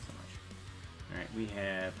 not so much. Alright, we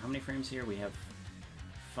have, how many frames here? We have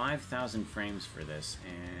 5,000 frames for this,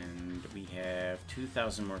 and we have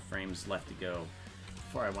 2,000 more frames left to go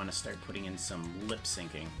before I want to start putting in some lip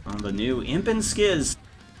syncing on the new Imp and Skiz.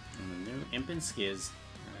 And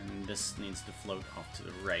this needs to float off to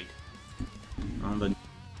the right. On the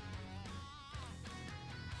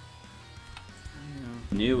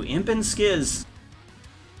new Imp and Skiz.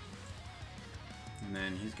 And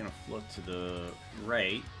then he's gonna float to the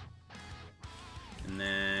right. And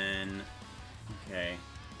then, okay.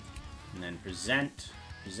 And then present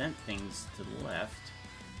things to the left.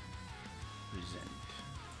 Present.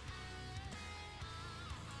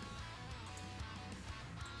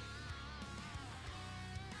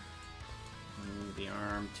 Move the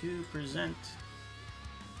arm to present.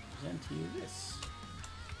 Present to you this.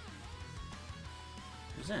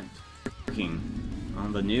 Present. Working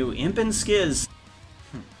on the new Imp and Skiz.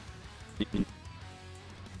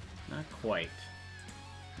 Not quite.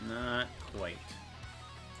 Not quite.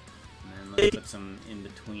 And then let's put some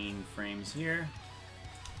in-between frames here.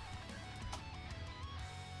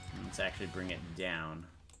 And let's actually bring it down.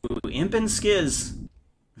 Ooh, Imp and Skiz!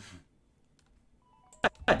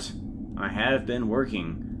 But I have been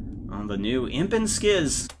working on the new Imp and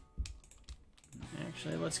Skiz.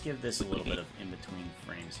 Actually, let's give this a little bit of in-between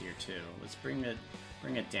frames here too. Let's bring it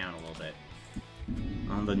down a little bit.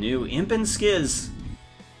 On the new Imp and Skiz.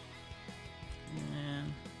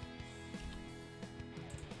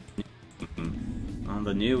 On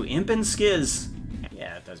the new Imp and Skiz.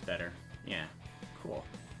 Yeah, it does better. Yeah, cool.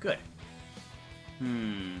 Good.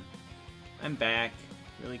 I'm back.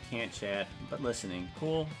 Really can't chat, but listening.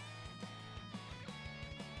 Cool.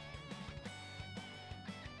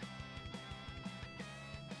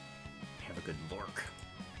 Have a good lurk.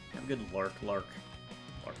 Have a good lurk. Lurk.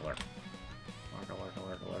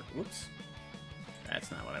 Whoops.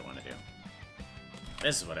 That's not what I want to do.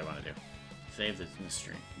 This is what I want to do. Save the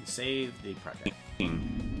stream. Save the project.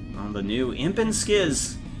 On the new Imp and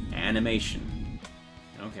Skiz animation.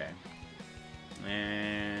 Okay.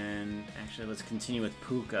 And actually, let's continue with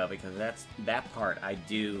Pooka, because that part I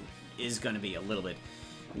do is going to be a little bit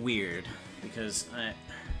weird, because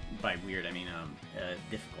by weird I mean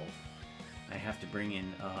difficult. I have to bring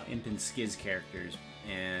in Imp and Skiz characters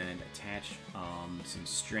and attach some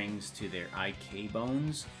strings to their IK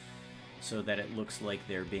bones so that it looks like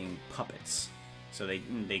they're being puppets. So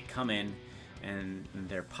they come in and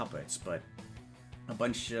they're puppets, but a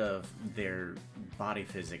bunch of their body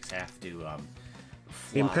physics have to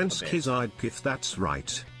Imp and Skiz if that's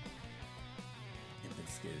right. Imp and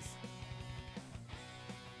Skiz.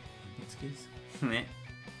 Imp and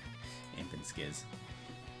Skiz? Imp and Skiz.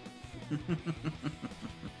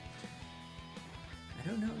 I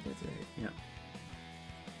don't know if that's right. Yeah.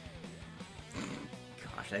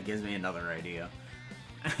 Gosh, that gives me another idea.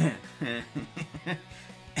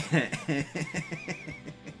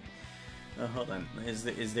 Oh, hold on.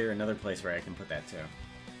 Is there another place where I can put that too?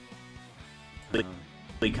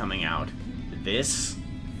 Coming out this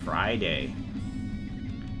Friday.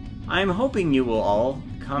 I'm hoping you will all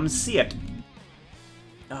come see it.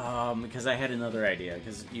 Because I had another idea.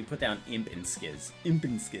 Because you put down Imp and Skiz. Imp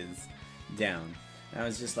and Skiz down. And I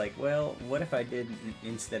was just like, well, what if I did,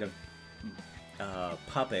 instead of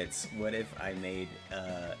puppets, what if I made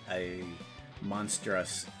a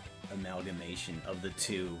monstrous amalgamation of the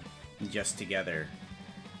two just together?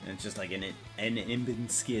 And it's just like an Imbin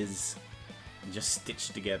Skiz just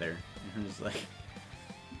stitched together. And it's like,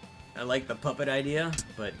 I like the puppet idea,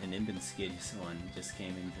 but an Imbin Skiz one just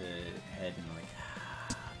came into head and like,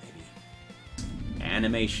 maybe.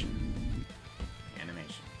 Animation.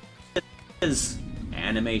 Animation. Is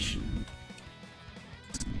animation.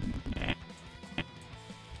 Okay.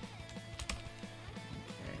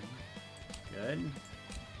 Good.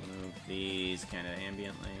 Move these kind of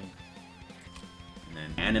ambiently. And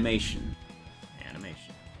then animation.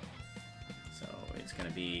 Animation. So it's going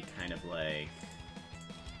to be kind of like...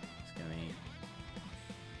 It's going to be...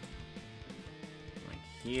 like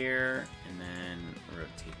here. And then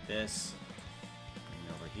rotate this. Bring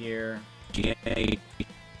over here.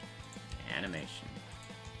 Animation.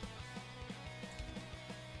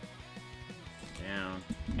 Down.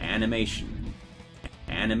 Animation.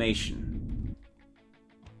 Animation.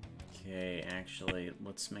 Okay, actually,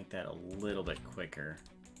 let's make that a little bit quicker.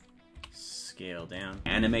 Scale down.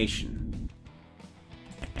 Animation.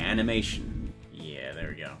 Animation. Yeah, there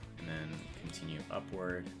we go. And then continue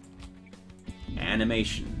upward.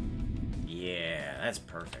 Animation. Yeah, that's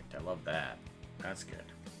perfect. I love that. That's good.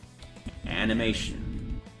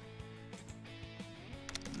 Animation.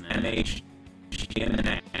 Animation.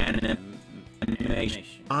 Animation.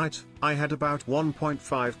 I had about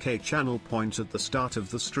 1.5k channel points at the start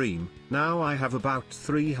of the stream, now I have about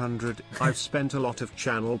 300, I've spent a lot of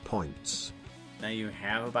channel points. Now you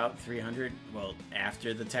have about 300, well,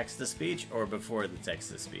 after the text-to-speech or before the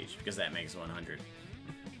text-to-speech, because that makes 100.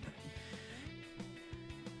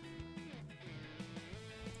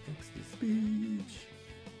 Text-to-speech.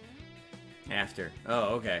 After.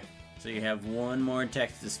 Oh, okay. So you have one more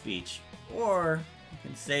text-to-speech, or you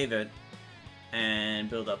can save it and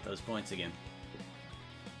build up those points again.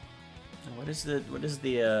 What is the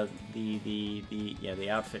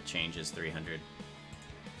outfit change is 300.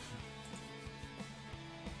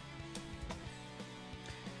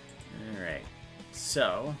 All right.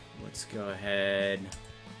 So, let's go ahead.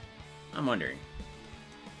 I'm wondering.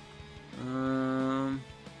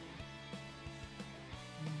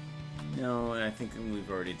 No, I think we've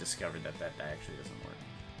already discovered that actually doesn't work.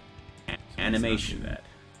 Animation. That.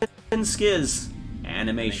 And Skiz.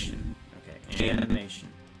 Animation. Okay. Animation.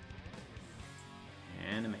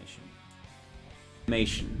 Animation.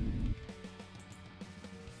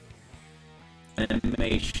 Animation.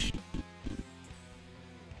 Animation. Okay,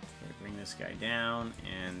 bring this guy down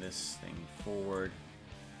and this thing forward.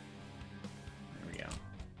 There we go.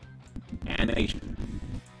 Animation.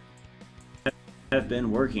 Have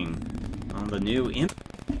been working on the new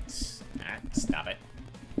inputs. Stop it.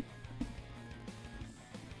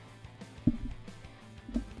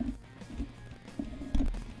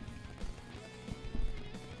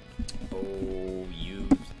 Oh, you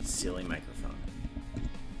silly microphone.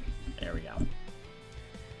 There we go.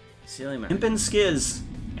 Silly microphone. Imp and Skiz.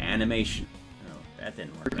 Animation. Oh, that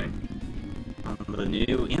didn't work right. On the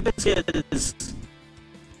new Imp and Skiz.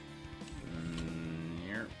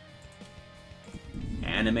 Here.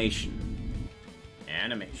 Animation.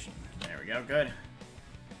 Animation. There we go, good.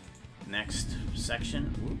 Next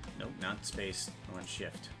section. Oop, nope, not space. I want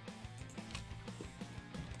shift.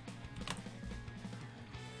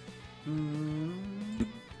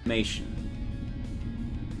 Animation.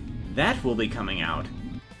 That will be coming out.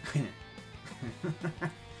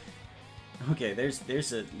 Okay, there's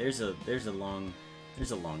a long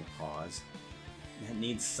pause. That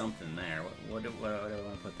needs something there. What do I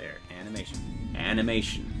want to put there? Animation.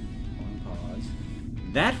 Animation. Long pause.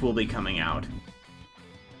 That will be coming out.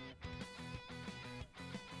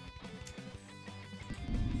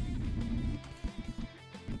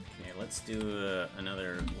 Okay, let's do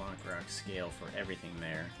another Lock Rock scale for everything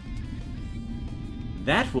there.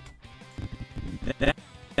 That will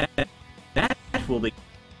be.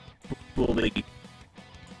 All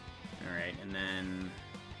right, and then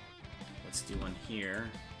let's do one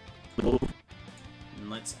here. And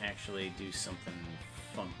let's actually do something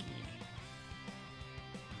funky.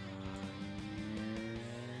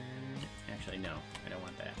 Actually, no, I don't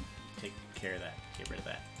want that. Take care of that. Get rid of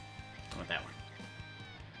that. I want that one.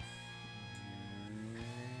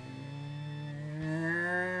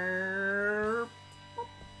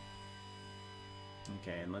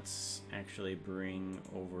 Okay, and let's actually bring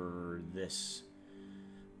over this,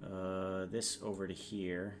 this over to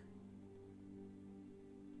here.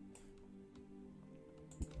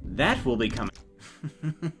 That will be coming.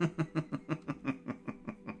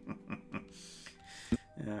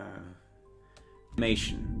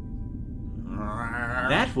 Animation.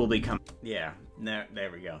 That will become... Yeah,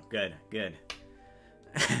 there we go. Good, good.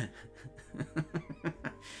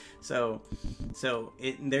 So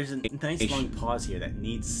there's a nice long pause here that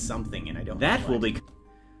needs something, and I don't know what. That will be...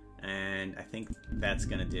 And I think that's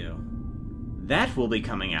gonna do. That will be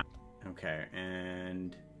coming out. Okay,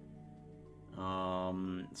 and...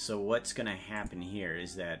 so what's gonna happen here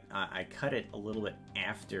is that I cut it a little bit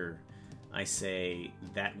after I say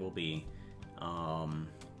that will be...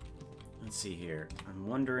 let's see here. I'm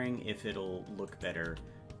wondering if it'll look better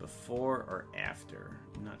before or after.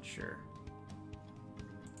 I'm not sure.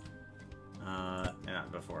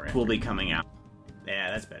 Not before. After. Will be coming out.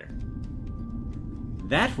 Yeah, that's better.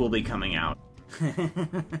 That will be coming out.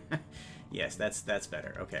 Yes, that's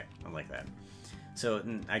better. Okay, I like that. So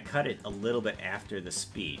I cut it a little bit after the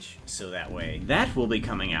speech, so that way that will be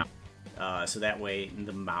coming out. So that way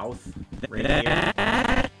the mouth right here,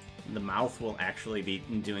 the mouth will actually be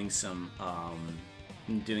doing some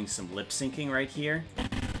lip syncing right here.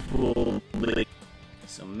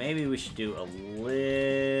 So maybe we should do a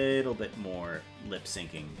little bit more lip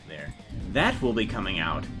syncing there. That will be coming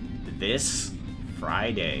out this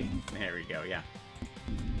Friday. There we go, yeah.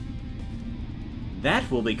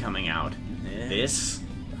 That will be coming out this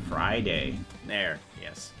Friday. There,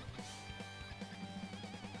 yes.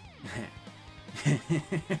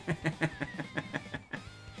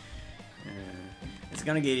 It's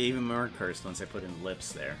gonna get even more cursed once I put in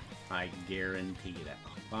lips there. I guarantee that.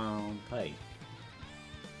 Alright,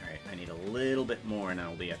 I need a little bit more and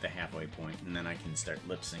I'll be at the halfway point, and then I can start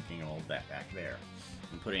lip syncing all of that back there.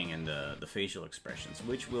 I'm putting in the facial expressions,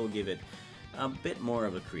 which will give it a bit more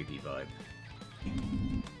of a creepy vibe.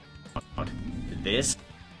 Out this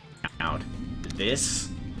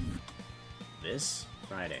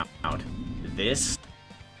Friday. Out this.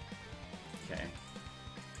 Okay.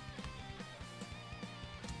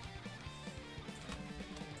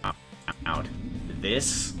 Out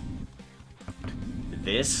this.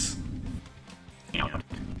 Out.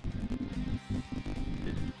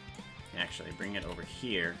 Actually, bring it over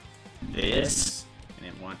here. This, and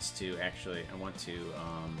it wants to actually. I want to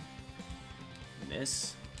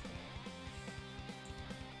this.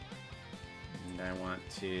 And I want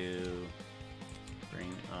to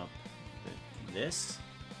bring up this,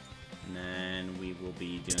 and then we will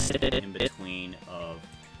be doing it in between of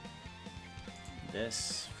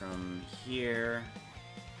this from here,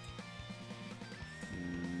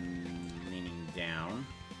 leaning down,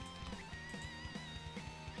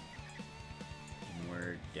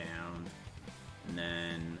 inward down, and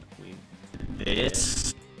then we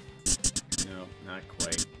this. No, not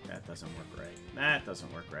quite. That doesn't work right. That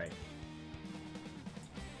doesn't work right.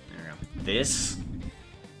 There we go. This.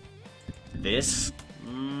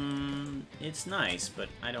 It's nice, but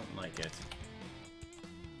I don't like it.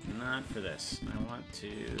 Not for this. I want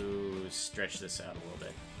to stretch this out a little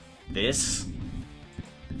bit. This.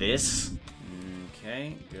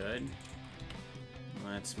 Okay, good.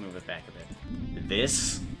 Let's move it back a bit.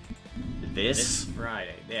 This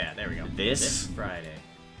Friday. Yeah, there we go. This Friday.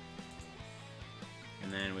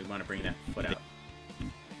 And then we want to bring that foot out.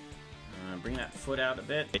 Bring that foot out a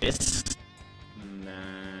bit. This. And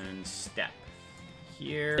then step.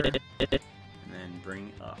 Here. And then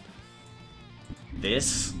bring up.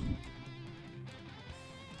 This.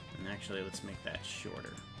 And actually, let's make that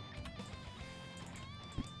shorter.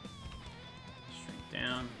 Shrink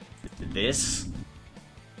down. This. And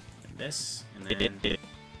this. And then...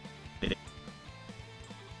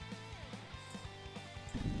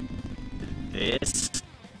 This.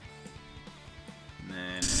 And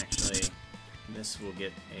then actually, this will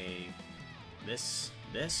get a... This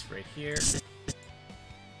right here.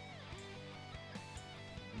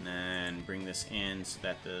 And then bring this in so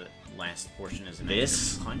that the last portion is a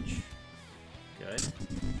nice punch. Good.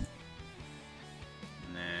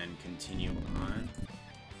 And then continue on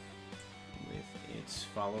with its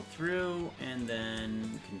follow through, and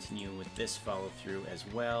then continue with this follow through as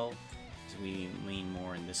well. So we lean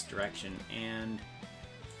more in this direction and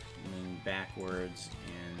lean backwards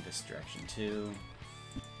in this direction too.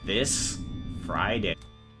 This Friday.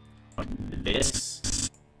 This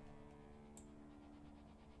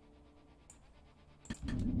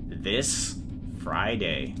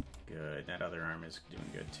Friday. Good. That other arm is doing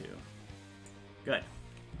good too. Good.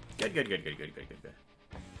 Good.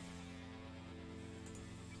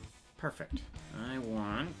 Perfect.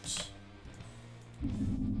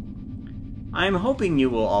 I'm hoping you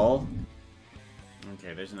will all...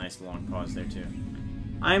 Okay, there's a nice long pause there too.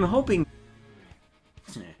 I'm hoping...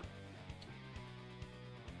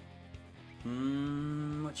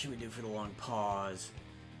 What should we do for the long pause?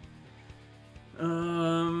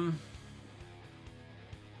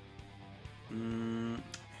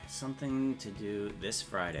 Something to do this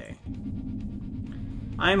Friday.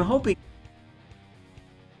 I'm hoping.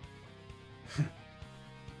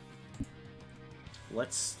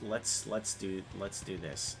 let's do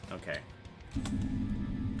this. Okay.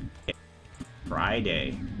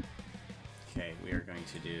 Friday. Okay, we are going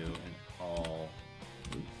to do an all.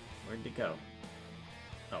 Ooh, where'd it go?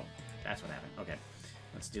 Oh, that's what happened. Okay,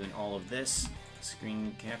 let's do an all of this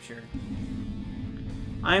screen capture.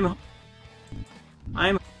 I'm.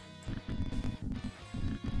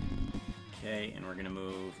 Okay, and we're gonna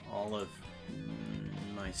move all of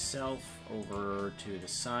myself over to the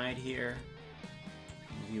side here.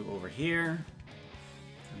 Move you over here,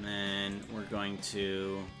 and then we're going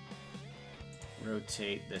to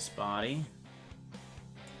rotate this body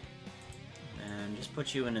and just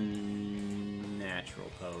put you in a natural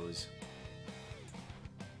pose.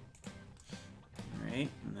 Alright,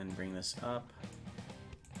 and then bring this up,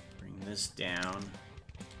 bring this down.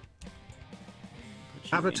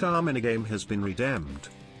 Avatar minigame has been redeemed.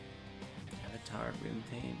 Avatar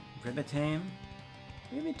Ribitam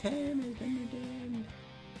has been redeemed.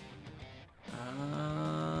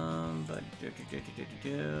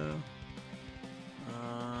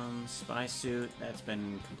 Spy suit, that's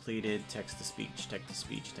been completed. Text to speech, text to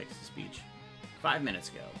speech, text to speech. 5 minutes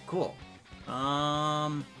ago. Cool.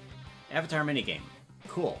 Avatar minigame.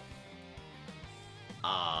 Cool.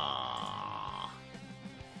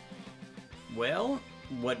 Well,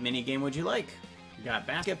 what minigame would you like? You got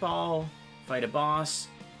basketball, fight a boss,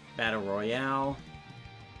 battle royale.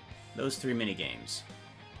 Those 3 minigames.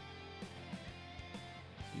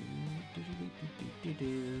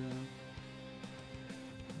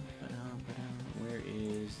 Where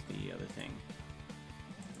is the other thing?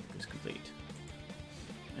 It was complete.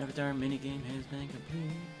 Avatar minigame has been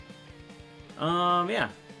complete. Yeah.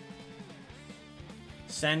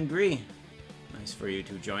 Sangri. Nice for you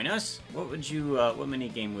to join us. What would you, what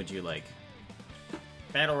minigame would you like?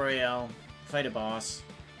 Battle Royale, fight a boss,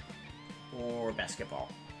 or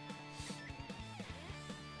basketball?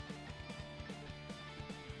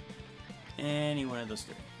 Any one of those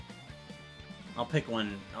 3. I'll pick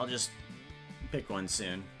one. I'll just pick one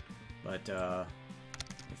soon. But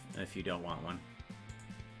if you don't want one,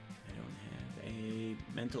 I don't have a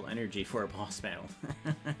mental energy for a boss battle.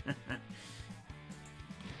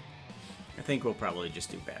 I think we'll probably just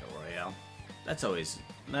do Battle Royale.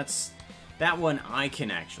 That one I can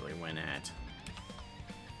actually win at.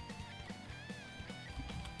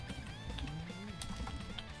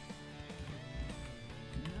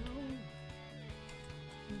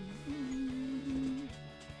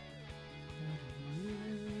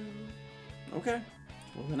 Okay.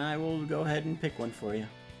 Well, then I will go ahead and pick one for you.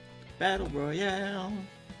 Battle Royale.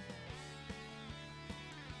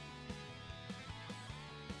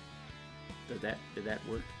 Did that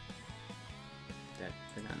work?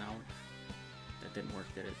 Did that not work? That didn't work,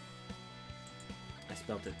 did it? I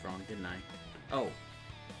spelled it wrong, didn't I? Oh,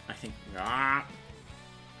 I think. Battle.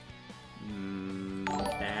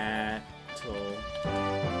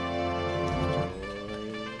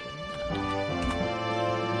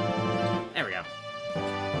 There we go.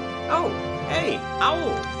 Oh, hey,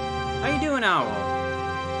 Owl. How you doing, Owl?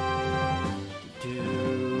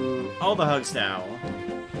 All the hugs to Owl.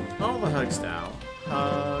 All the hugs to Owl.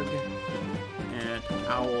 Hug and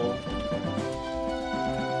Owl.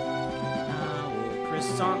 Owl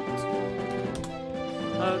croissant.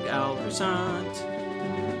 Hug Owl croissant.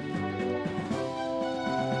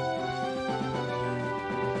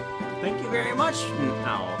 Thank you very much,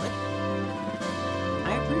 Owl.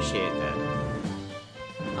 I appreciate that.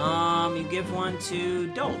 You give one to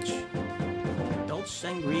Dolch. Dolch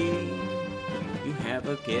Sangri. You have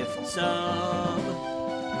a gift sub.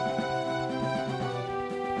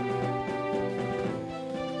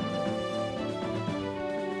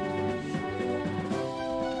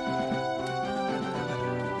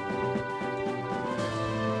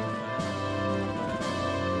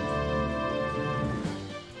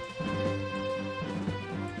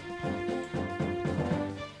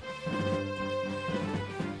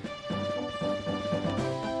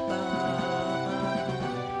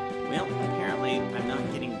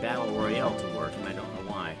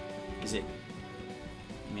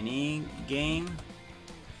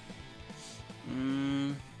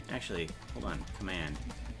 Actually, hold on. Command.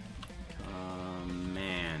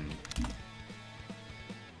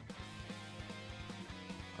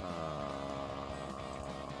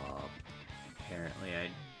 Apparently I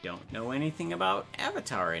don't know anything about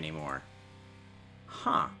Avatar anymore.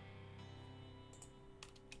 Huh.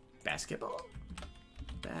 Basketball?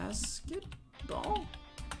 Basketball?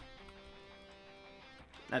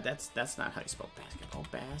 That's not how you spell basketball.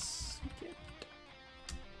 Basket.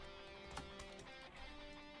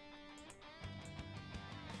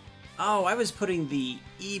 Oh, I was putting the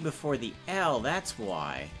E before the L. That's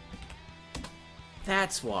why.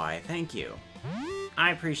 That's why. Thank you.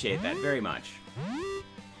 I appreciate that very much.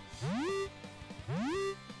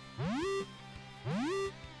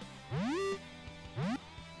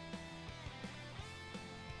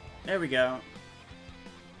 There we go.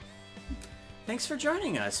 Thanks for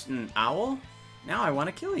joining us, Owl. Now I want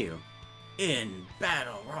to kill you. In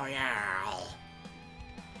Battle Royale.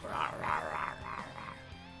 Rah, rah, rah, rah, rah.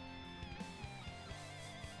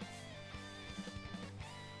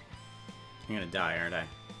 I'm gonna die, aren't I?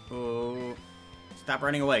 Oh. Stop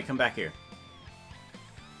running away. Come back here.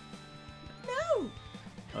 No!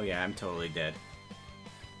 Oh yeah, I'm totally dead.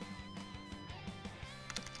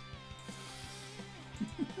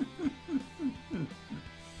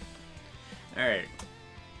 Alright.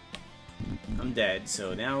 I'm dead,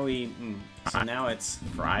 so now now it's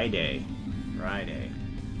Friday.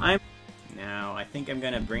 Now, I think I'm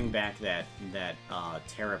gonna bring back that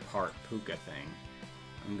tear apart Pooka thing.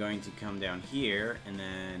 I'm going to come down here, and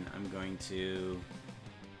then I'm going to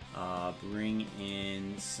bring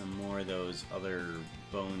in some more of those other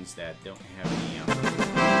bones that don't have any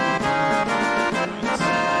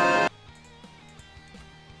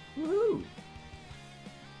Woohoo!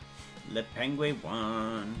 Le Penguin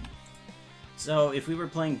won. So, if we were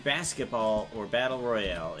playing basketball or Battle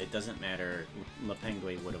Royale, it doesn't matter. Le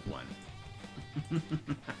Penguin would have won.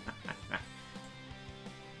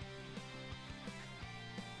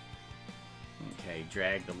 Okay,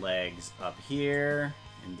 drag the legs up here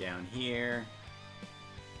and down here.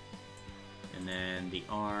 And then the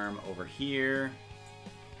arm over here.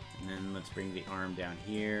 And then let's bring the arm down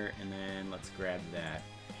here. And then let's grab that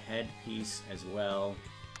head piece as well.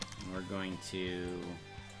 And we're going to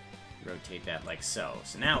rotate that like so.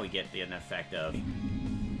 So now we get an effect of...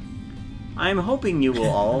 I'm hoping you will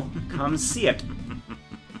all come see it.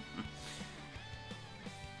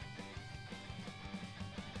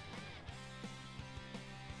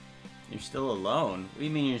 You're still alone? What do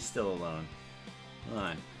you mean you're still alone? Hold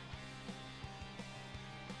on.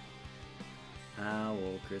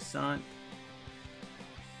 Owl croissant.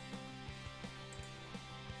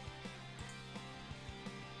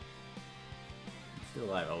 Still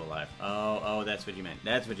alive. Oh, alive. Oh, that's what you meant.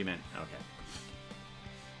 That's what you meant. Okay.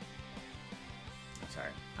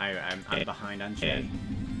 Sorry. I'm behind on Jay.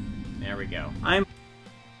 There we go. I'm...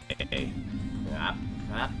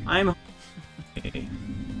 I'm...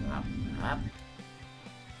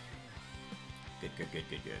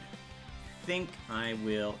 Good. I think I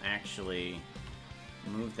will actually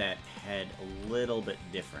move that head a little bit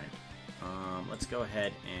different. Let's go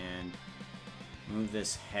ahead and move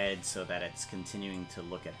this head so that it's continuing to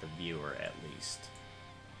look at the viewer at least.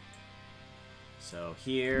 So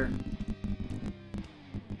here,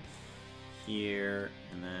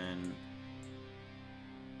 and then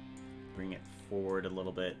bring it forward a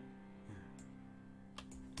little bit.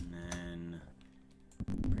 And then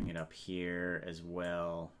bring it up here as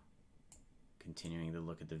well, continuing to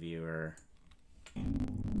look at the viewer.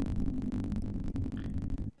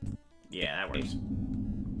 Yeah, that works.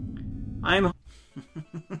 I'm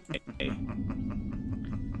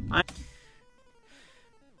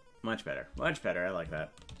much better. Much better. I like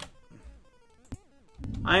that.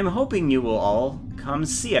 I'm hoping you will all come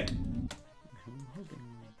see it.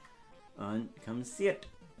 Come see it.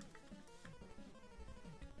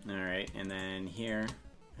 Alright, and then here,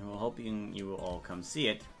 and we're hoping you will all come see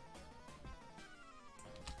it.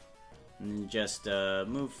 And just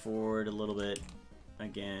move forward a little bit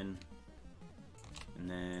again. And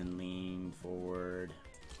then lean forward.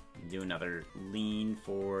 And do another lean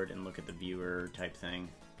forward and look at the viewer type thing.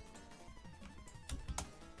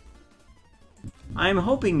 I'm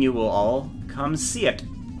hoping you will all come see it.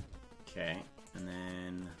 Okay, and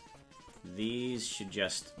then these should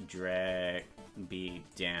just be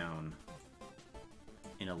down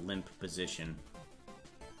in a limp position.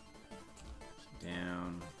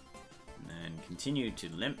 Down, and then continue to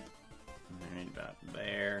limp. Alright, about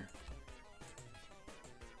there.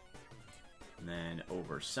 And then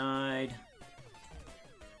over side.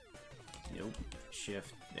 Nope.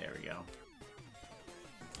 Shift. There we go.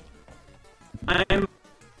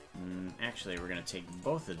 Actually, we're going to take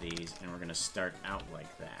both of these and we're going to start out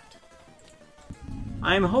like that.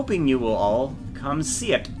 I'm hoping you will all come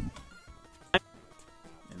see it.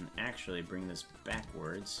 And actually bring this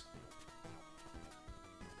backwards.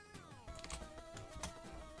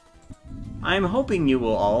 I'm hoping you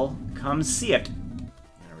will all come see it.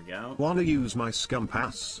 There we go. Wanna use my scum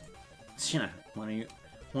pass? Yeah,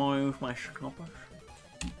 Want to use my compass?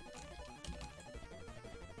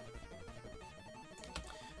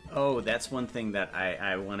 Oh, that's one thing that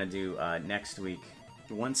I want to do next week.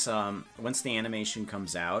 Once the animation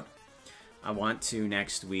comes out, I want to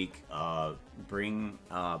next week bring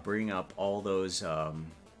up all those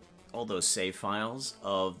save files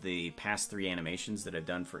of the past 3 animations that I've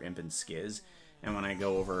done for Imp and Skiz, and when I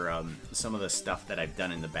go over some of the stuff that I've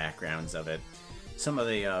done in the backgrounds of it, some of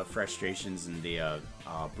the frustrations and the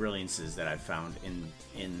brilliances that I've found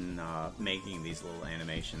in making these little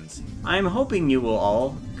animations. I'm hoping you will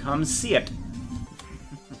all come see it.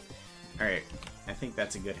 Alright, I think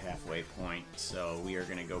that's a good halfway point, so we are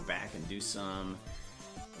going to go back and do some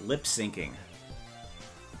lip syncing.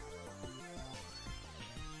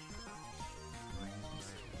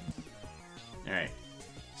 Alright,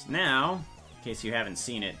 so now, in case you haven't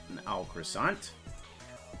seen it, au croissant,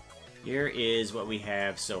 here is what we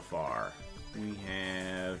have so far. We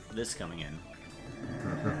have this coming in.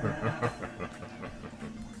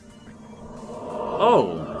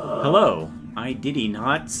 Oh, hello. I did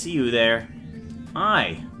not see you there.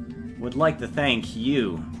 I would like to thank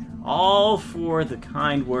you all for the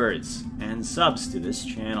kind words and subs to this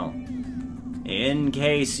channel. In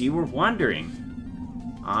case you were wondering,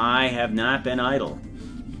 I have not been idle,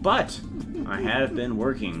 but I have been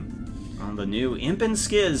working on the new Imp and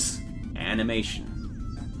Skiz animation.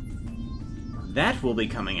 That will be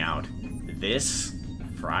coming out this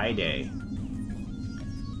Friday.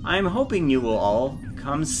 I'm hoping you will all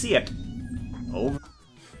come see it. Over.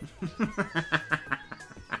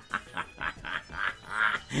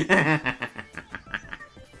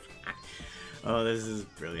 Oh, this is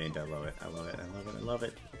brilliant. I love it. I love it. I love it. I love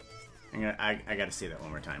it. I gotta see that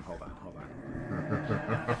one more time. Hold on. Hold on.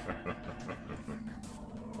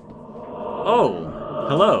 Oh,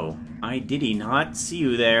 hello. I did not see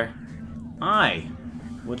you there. I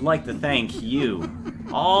would like to thank you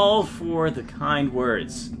all for the kind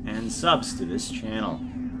words and subs to this channel.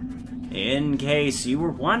 In case you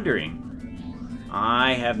were wondering,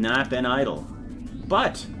 I have not been idle,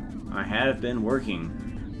 but I have been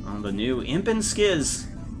working on the new Imp and Skiz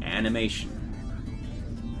animation.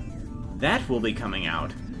 That will be coming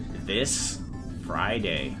out this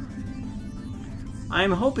Friday.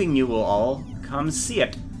 I'm hoping you will all come see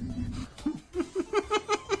it.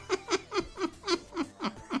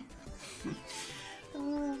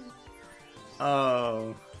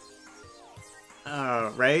 Oh.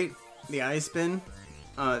 Right? The eye spin?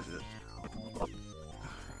 I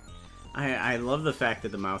love the fact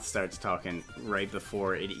that the mouth starts talking right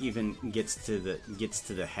before it even gets to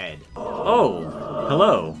the head. Oh,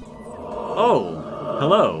 hello. Oh,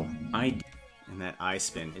 hello. And that eye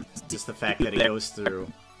spin. It's just the fact that it goes through.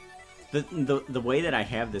 The way that I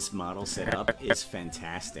have this model set up is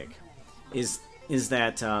fantastic. Is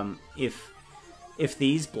that if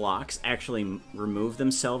these blocks actually remove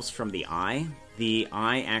themselves from the eye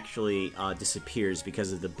actually disappears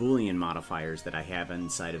because of the Boolean modifiers that I have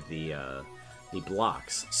inside of the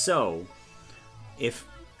blocks. So, if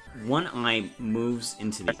one eye moves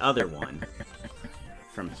into the other one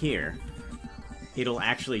from here, it'll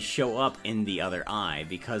actually show up in the other eye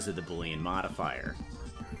because of the Boolean modifier.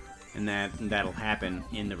 And that'll happen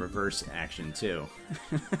in the reverse action too.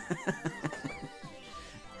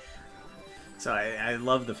 So I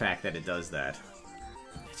love the fact that it does that.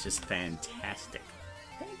 It's just fantastic.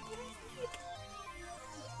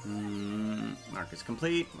 Mark is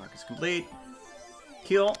complete. Mark is complete.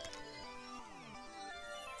 Kill.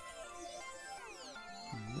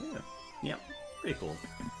 Yeah. Yep. Pretty cool.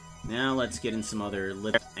 Now let's get in some other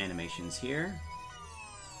lip animations here.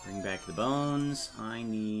 Bring back the bones. I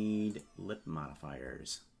need lip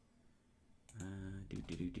modifiers.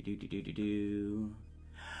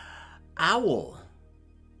 Owl.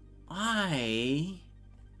 I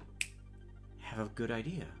have a good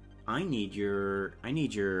idea. I need your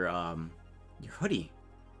hoodie.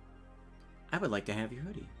 I would like to have your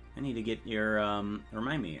hoodie. I need to get your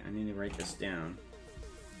remind me. I need to write this down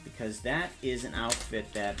because that is an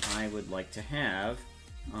outfit that I would like to have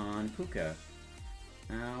on Pooka.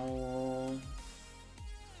 Owl,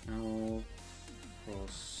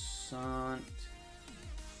 croissant,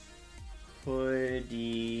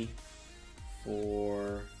 hoodie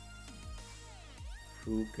for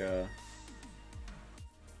Pooka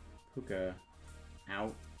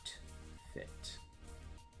outfit.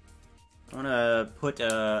 I want to put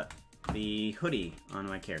the hoodie on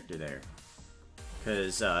my character there.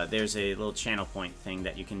 Because there's a little channel point thing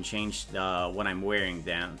that you can change what I'm wearing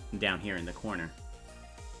down here in the corner.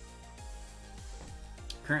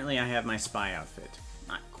 Currently I have my spy outfit.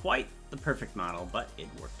 Not quite the perfect model, but it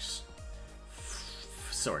works.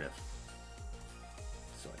 Sort of.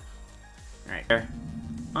 Sort of. Alright.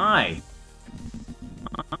 I.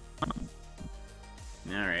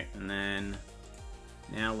 Alright, and then...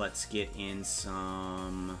 Now let's get in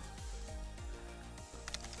some...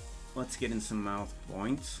 Let's get in some mouth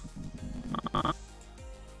points. There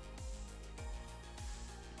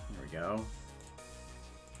we go.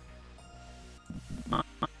 I.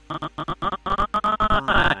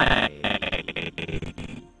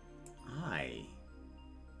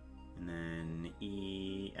 And then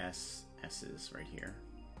S's right here.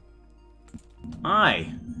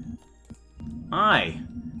 I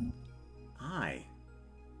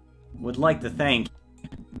would like to thank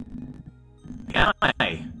I.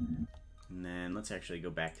 And then let's actually go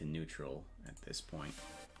back to neutral at this point.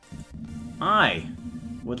 I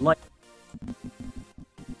would like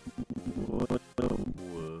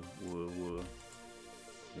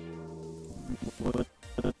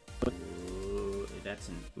that's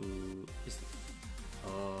an ooh.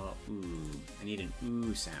 Ooh. I need an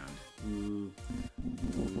ooh sound. Ooh.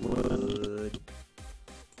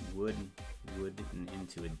 Wood and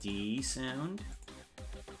into a D sound.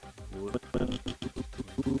 Wood.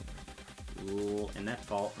 Ooh. And that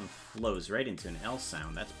flows right into an L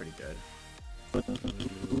sound. That's pretty good.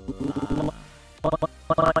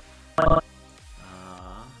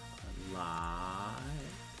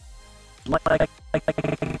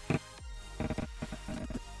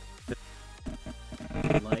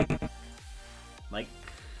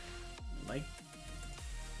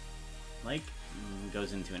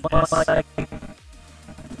 Goes into an S.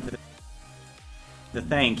 The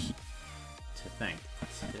thank. To thank.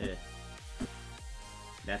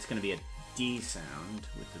 That's going to be a D sound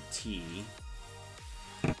with the T.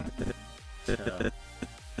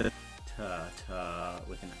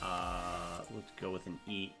 With an let's go with an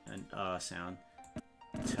E, an sound.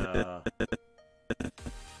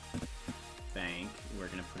 Thank. We're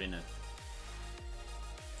going to put in a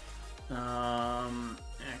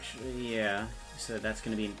actually, yeah. So that's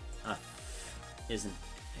going to be is an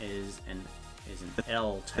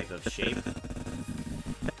L type of shape.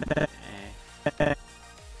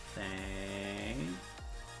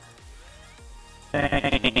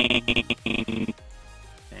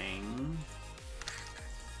 Thing.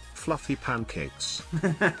 Fluffy pancakes.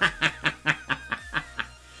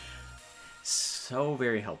 So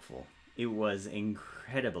very helpful. It was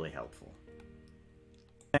incredibly helpful.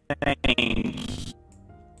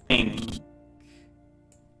 Thank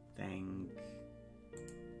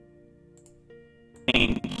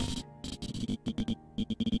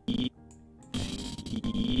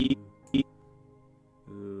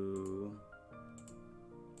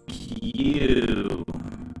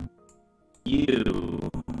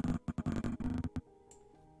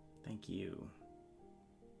you.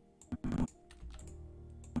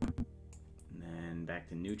 And then back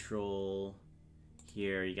to neutral.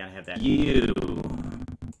 Here, you gotta have that you.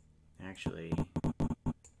 Actually, I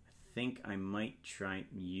think I might try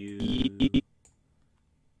you.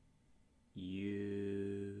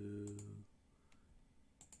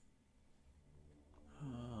 I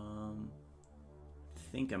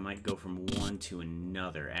think I might go from one to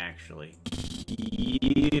another, actually.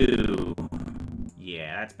 You.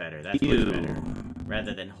 Yeah, that's better. That's much better.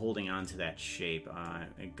 Rather than holding on to that shape,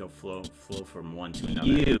 go flow from one to another.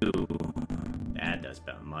 You. That does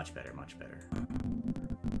much better, much better.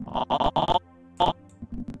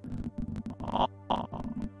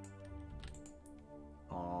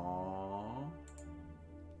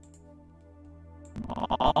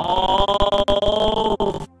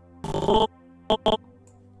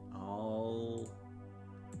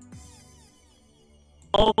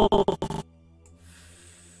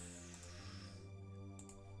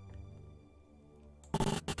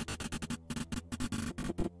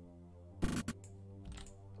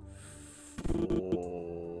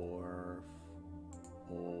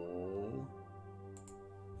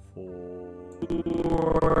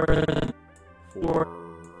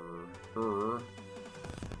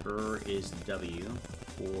 Is W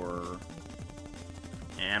for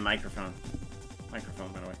and microphone.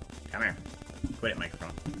 Microphone, by the way. Come here. Quit it,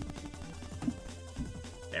 microphone.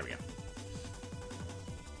 There we go.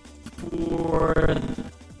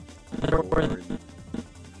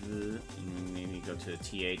 Maybe go to a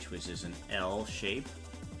TH, which is an L shape.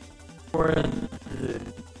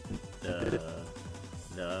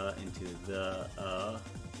 The into the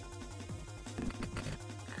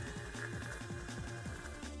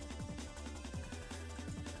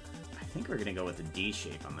I think we're gonna go with the D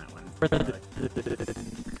shape on that one.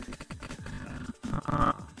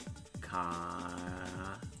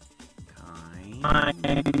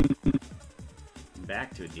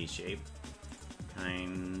 Back to Z shape.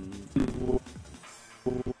 Kind.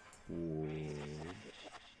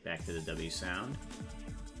 Back to the W sound.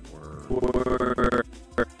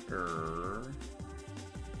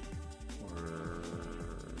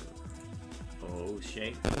 O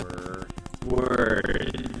shape.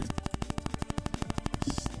 Word.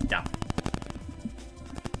 Stop.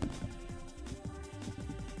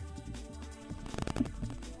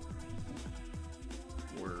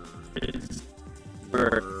 Words.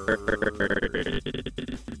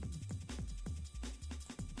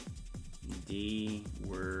 D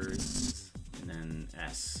words and then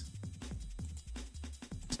S.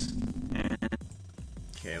 And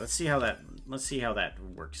okay, let's see how that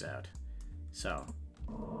works out. So,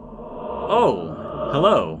 oh,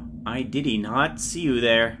 hello. I did not see you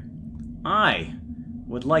there. I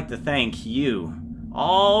would like to thank you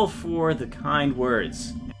all for the kind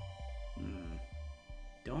words.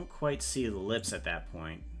 Don't quite see the lips at that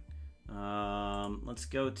point. Let's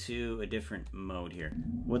go to a different mode here.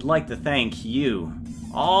 Would like to thank you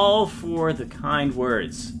all for the kind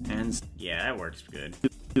words. And yeah, that works good.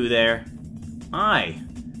 You there. I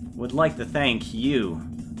would like to thank you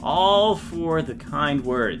all for the kind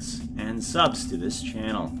words and subs to this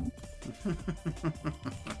channel.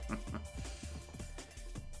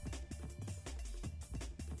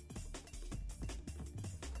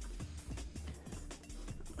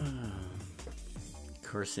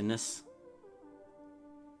 Cursiness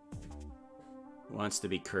wants to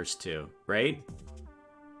be cursed too, right?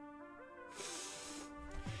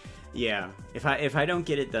 Yeah, if I don't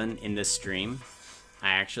get it done in this stream, I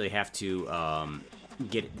actually have to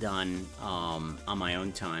get it done on my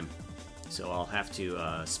own time. So I'll have to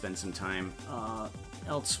spend some time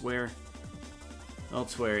elsewhere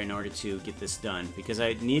in order to get this done, because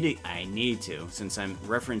I need to, since I'm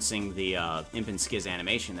referencing the Imp and Skiz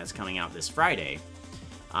animation that's coming out this Friday.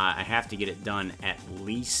 I have to get it done at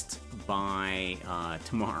least by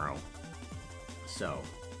tomorrow. So,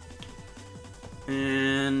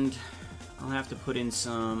 and I'll have to put in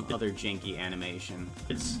some other janky animation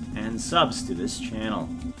and subs to this channel.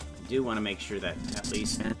 I do want to make sure that at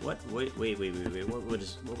least wait, what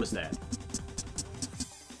was that?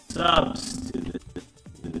 Subs to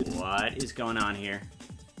this. What is going on here?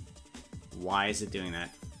 Why is it doing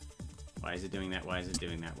that? Why is it doing that? Why is it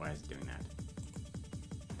doing that? Why is it doing that?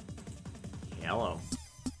 Hello.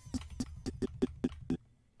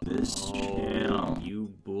 This channel.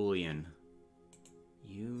 You Boolean.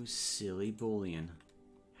 You silly Boolean.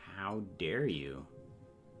 How dare you?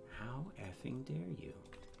 How effing dare you?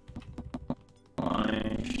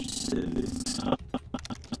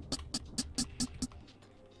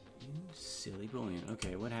 You silly Boolean.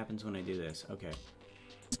 Okay, what happens when I do this? Okay.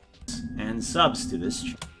 And subs to this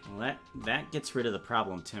channel. Well, that gets rid of the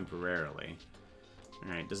problem temporarily.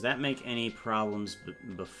 Alright, does that make any problems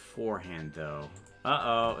beforehand, though?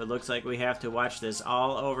 Uh-oh, it looks like we have to watch this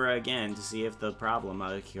all over again to see if the problem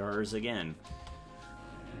occurs again.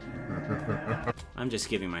 I'm just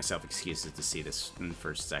giving myself excuses to see this in the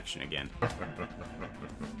first section again.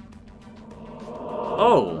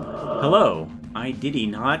 Oh, hello. I did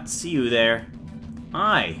not see you there.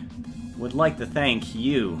 I would like to thank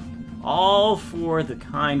you all for the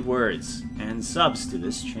kind words and subs to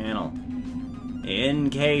this channel. In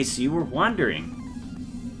case you were wondering,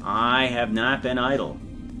 I have not been idle,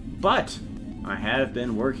 but I have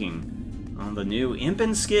been working on the new Imp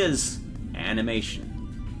and Skiz animation.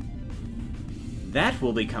 That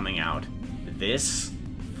will be coming out this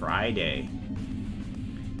Friday.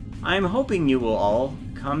 I'm hoping you will all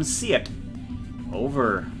come see it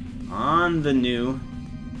over on the new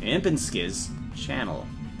Imp and Skiz channel.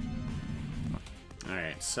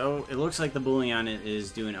 Alright, so it looks like the Boolean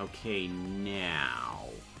is doing okay now.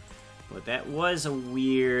 But that was a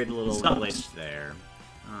weird little glitch there.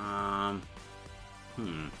 I'm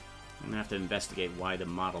gonna have to investigate why the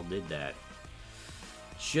model did that.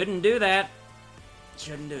 Shouldn't do that.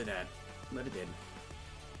 Shouldn't do that. But it did.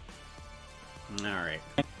 Alright.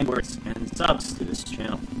 Words and subs to this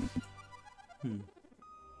channel.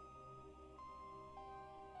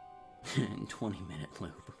 20-minute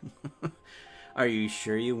loop. Are you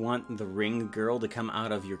sure you want the ring girl to come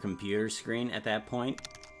out of your computer screen at that point?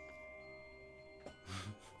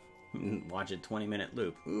 Watch a 20-minute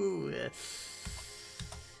loop. Ooh.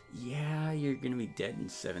 Yeah, you're gonna be dead in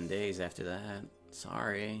 7 days after that.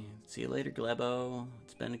 Sorry. See you later, Glebo.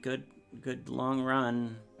 It's been a good long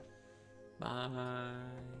run. Bye.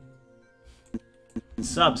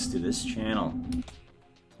 Subs to this channel.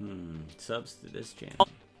 Subs to this channel.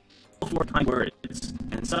 4 kind words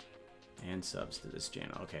and subs to this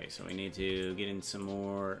channel. Okay, so we need to get in some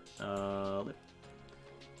more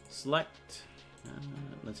select.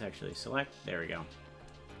 Let's actually select. There we go.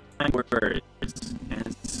 Words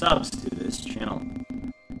and subs to this channel.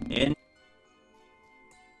 In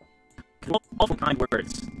all for kind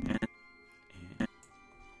words. And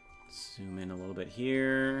zoom in a little bit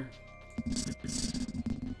here.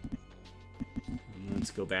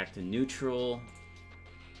 Let's go back to neutral.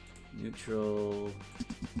 Neutral.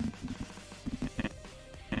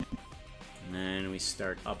 And then we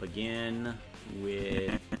start up again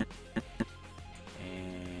with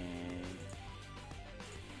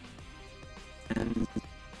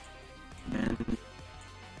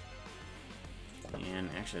and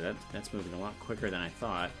actually that's moving a lot quicker than I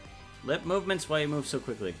thought. Lip movements, why you move so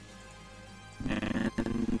quickly? And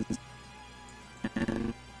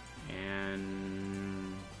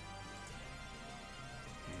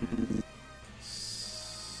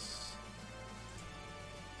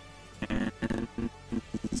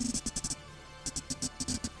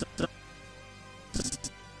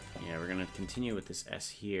yeah, we're gonna continue with this S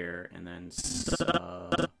here, and then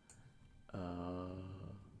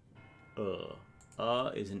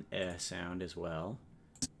is an sound as well.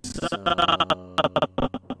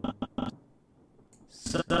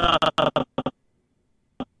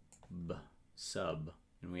 Sub.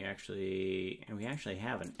 And we actually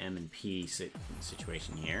have an M and P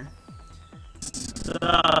situation here.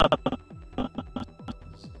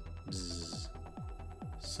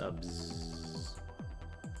 Subs.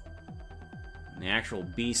 And the actual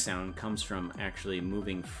B sound comes from actually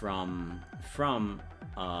moving from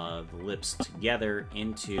the lips together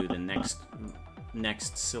into the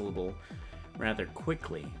next syllable rather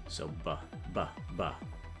quickly. So buh, buh, buh.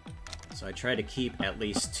 So I try to keep at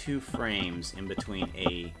least 2 frames in between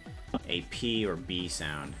a P or B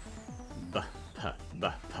sound. Buh, puh,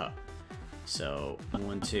 buh, puh. So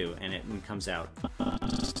 1, 2, and it comes out.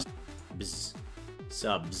 Bzz,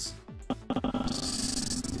 subs.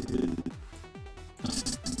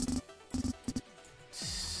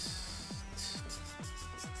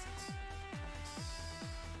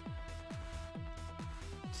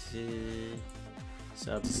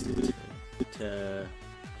 Subs.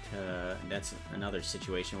 That's another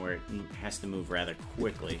situation where it has to move rather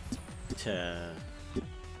quickly. And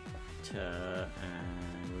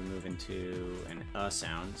we move into an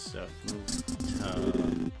sound. So move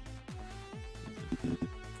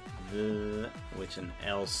the, which an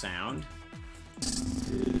L sound.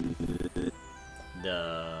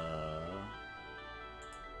 This.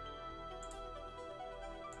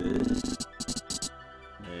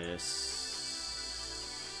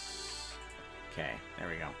 Okay, there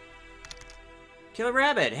we go. Killer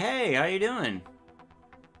Rabbit, hey, how you doing?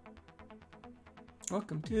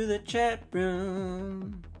 Welcome to the chat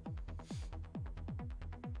room.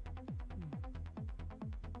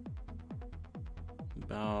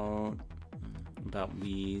 About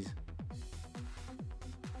bees.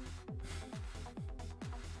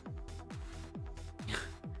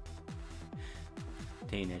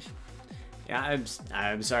 Danish. Yeah,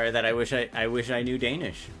 I'm sorry that I wish I knew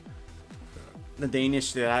Danish.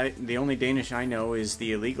 The only Danish I know is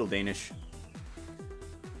the illegal Danish,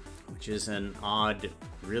 which is an odd,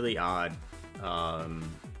 really odd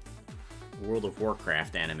World of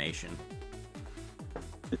Warcraft animation.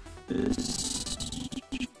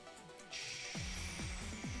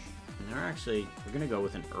 And we're gonna go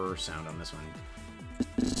with an sound on this one.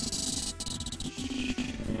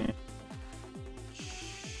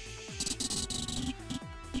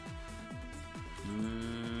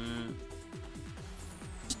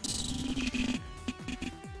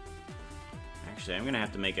 I'm gonna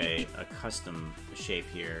have to make a custom shape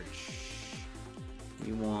here.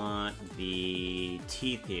 We want the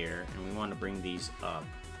teeth here, and we want to bring these up.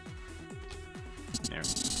 There.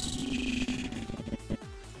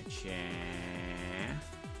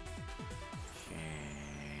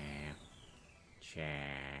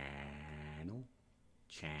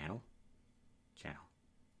 Channel.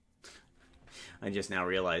 I just now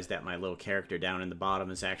realized that my little character down in the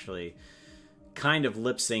bottom is actually kind of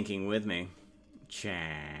lip syncing with me.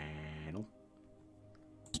 Channel.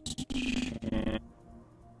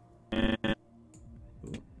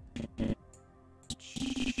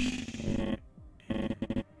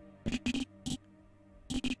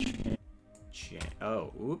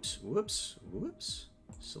 Oh, whoops.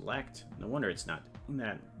 Select. No wonder it's not doing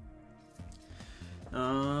that.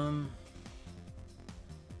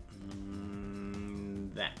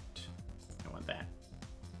 That. I want that.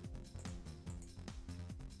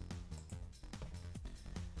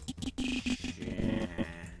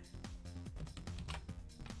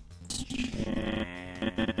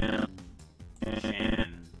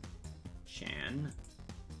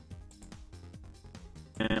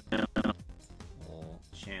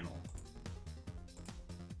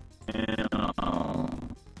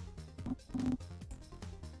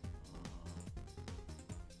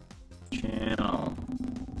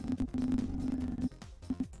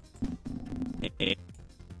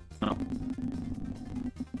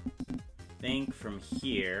 think from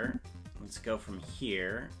here, let's go from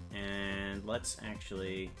here, and let's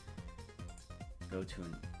actually go to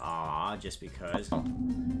an ah, just because.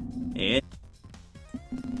 And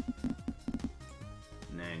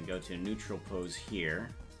then go to a neutral pose here.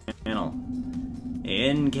 Channel.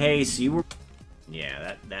 In case you were...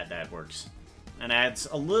 Yeah, that works. And adds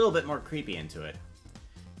a little bit more creepy into it.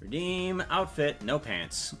 Redeem outfit, no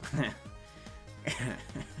pants.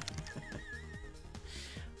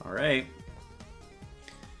 Alright.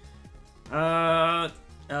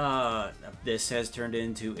 This has turned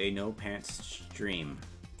into a no pants stream.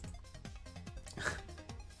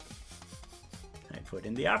 I put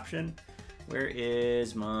in the option. Where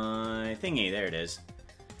is my thingy? There it is.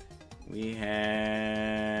 We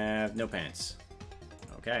have no pants.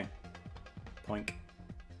 Okay. Poink.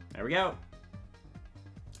 There we go.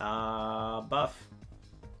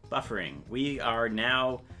 Buffering. We are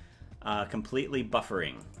now completely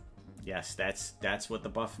buffering. Yes, that's what the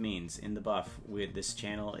buff means. In the buff, this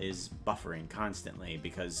channel is buffering constantly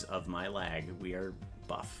because of my lag. We are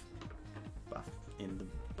buff in the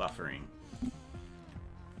buffering.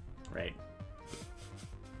 Right.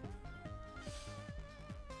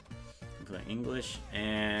 English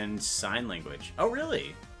and sign language. Oh,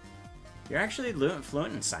 really? You're actually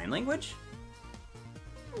fluent in sign language?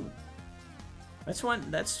 Ooh.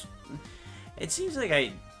 That's... It seems like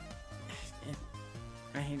I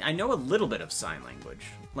know a little bit of sign language.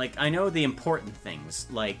 Like, I know the important things,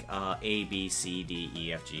 like A, B, C, D,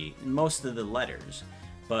 E, F, G, most of the letters.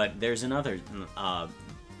 But there's another... I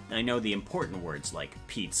know the important words, like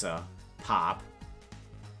pizza, pop,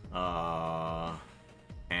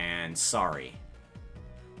 and sorry.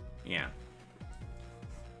 Yeah.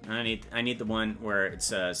 I need the one where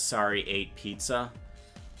it's sorry ate pizza.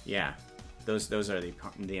 Yeah. Those are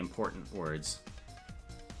the important words.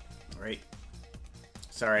 All right.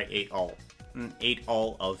 Sorry, ate all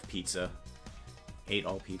of pizza. Ate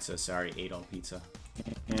all pizza. Sorry, ate all pizza.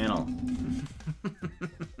 Panel.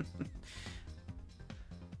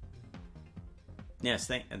 Yes,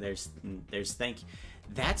 there's thank you.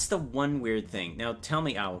 That's the one weird thing. Now tell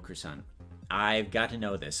me, Owl Croissant, I've got to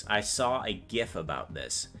know this. I saw a GIF about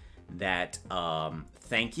this. That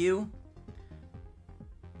thank you,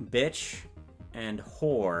 bitch, and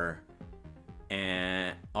whore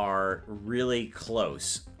are really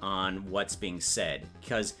close on what's being said,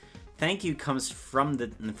 because thank you comes from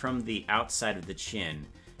the outside of the chin,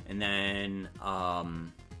 and then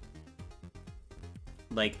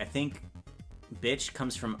like I think bitch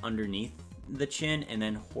comes from underneath the chin, and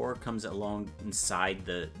then whore comes along inside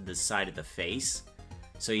the side of the face.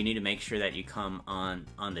 So you need to make sure that you come on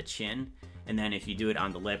the chin, and then if you do it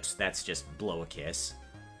on the lips, that's just blow a kiss.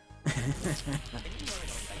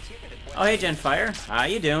 Oh, hey Genfire, how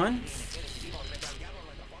you doing?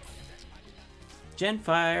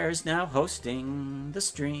 Genfire's now hosting the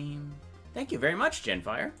stream. Thank you very much,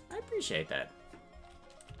 Genfire. I appreciate that.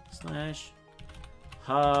 Slash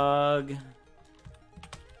hug.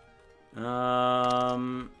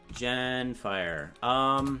 Genfire.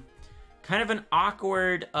 Kind of an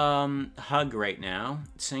awkward hug right now,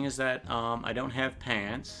 seeing as that I don't have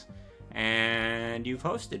pants, and you've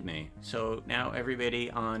hosted me. So now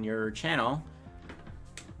everybody on your channel,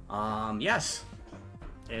 yes,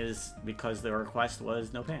 is because the request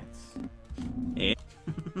was no pants.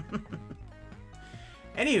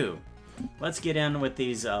 Anywho, let's get in with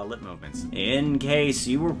these lip movements. In case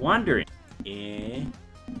you were wondering.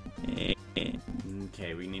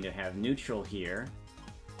 Okay, we need to have neutral here.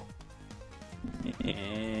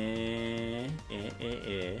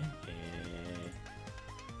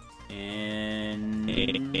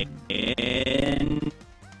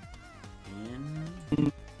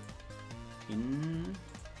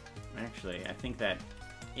 Actually, I think that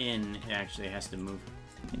in actually has to move.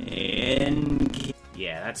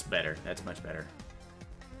 Yeah, that's better. That's much better.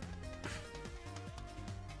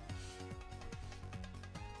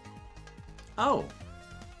 Oh.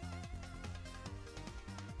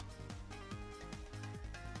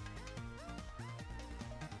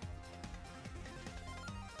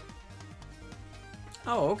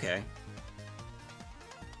 Oh, okay.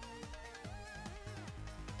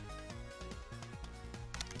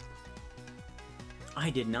 I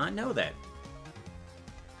did not know that.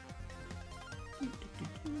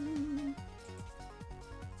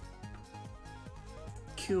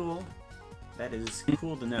 Cool. That is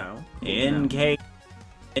cool to know. In case.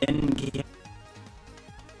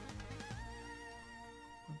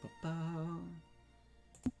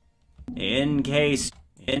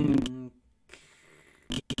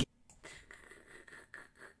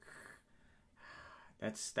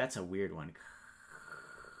 That's a weird one.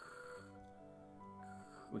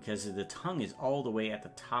 because the tongue is all the way at the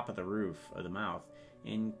top of the roof of the mouth.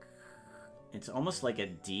 It's almost like a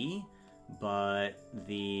D, but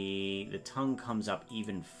the tongue comes up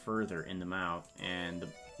even further in the mouth, and the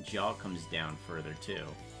jaw comes down further too.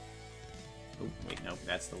 Oh, wait, nope,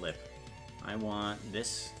 that's the lip. I want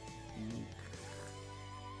this.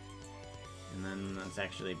 And then let's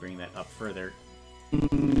actually bring that up further.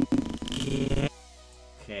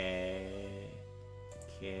 Okay.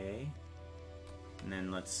 Okay. And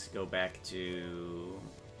then let's go back to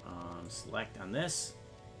select on this.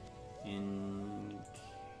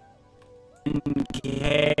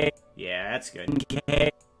 Yeah, that's good.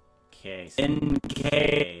 Case.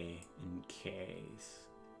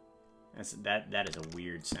 That is a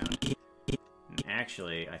weird sound. And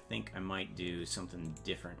actually, I think I might do something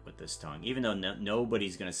different with this tongue. Even though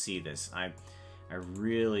nobody's gonna see this, I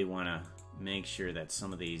really want to make sure that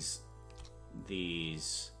some of these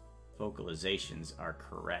vocalizations are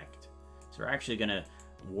correct. So we're actually gonna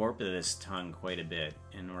warp this tongue quite a bit,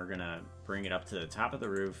 and we're gonna bring it up to the top of the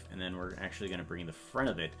roof, and then we're actually gonna bring the front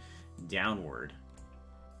of it downward.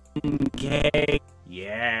 Okay.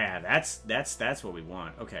 Yeah, that's what we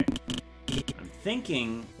want. Okay. I'm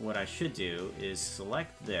thinking what I should do is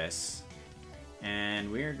select this,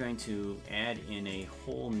 and we're going to add in a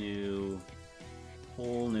whole new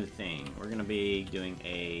thing. We're gonna be doing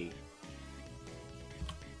a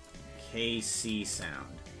KC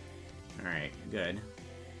sound. Alright, good.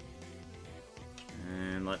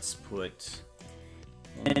 And let's put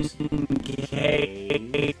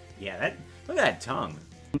K. Yeah, look at that tongue.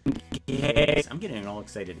 I'm getting all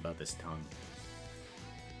excited about this tongue.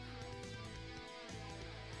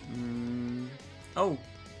 Oh.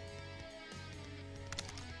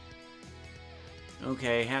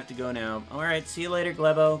 Okay, have to go now. Alright, see you later,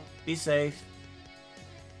 Glebo. Be safe.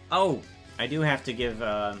 Oh, I do have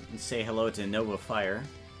to say hello to Nova Fire,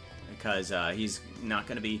 because he's not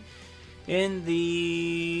going to be in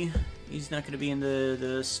the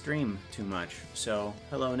stream too much. So,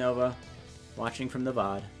 hello Nova, watching from the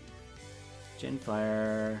VOD.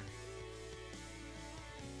 Genfire.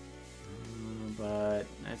 But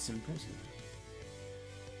that's impressive.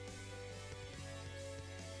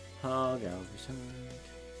 Hog out.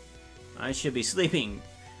 I should be sleeping,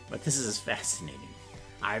 but this is fascinating.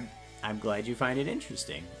 I'm glad you find it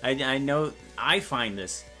interesting. I know I find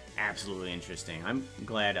this absolutely interesting. I'm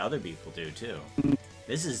glad other people do too.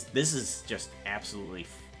 This is just absolutely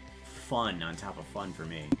fun on top of fun for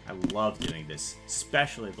me. I love doing this,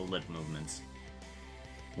 especially the lip movements.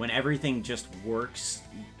 When everything just works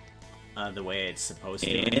the way it's supposed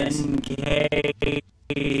to.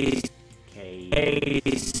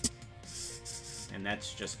 And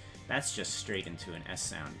that's just straight into an S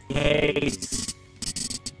sound.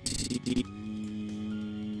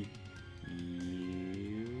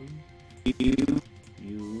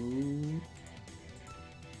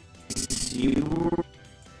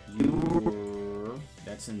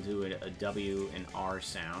 That's into a W and R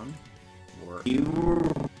sound. Or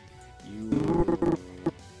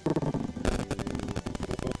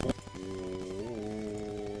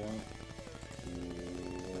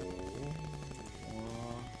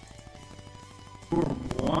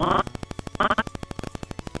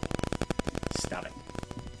stop it.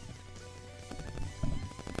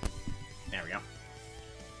 There we go. I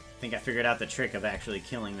think I figured out the trick of actually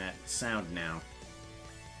killing that sound now.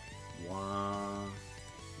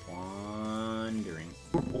 Wandering.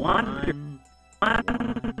 One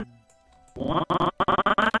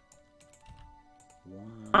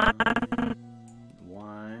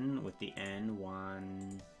with the N.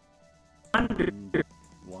 Wonder. And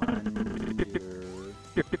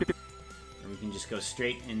we can just go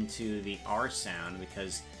straight into the R sound,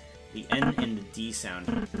 because the N and the D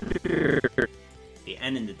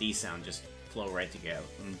sound just flow right together.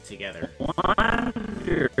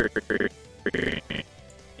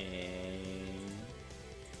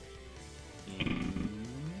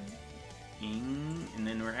 And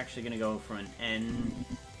then we're actually going to go from an N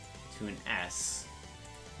to an S.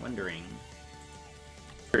 Wondering.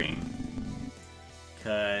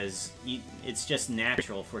 Because it's just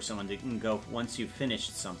natural for someone to go, once you've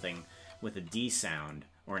finished something with a D sound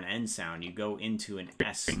or an N sound, you go into an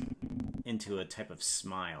S, into a type of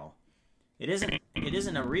smile. It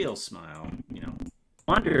isn't a real smile, you know.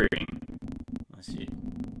 Wondering. Let's see.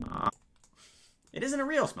 It isn't a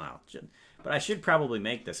real smile, but I should probably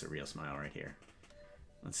make this a real smile right here.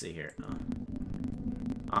 Let's see here.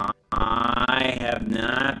 I have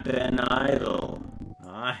not been idle.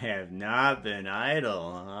 I have not been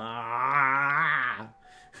idle.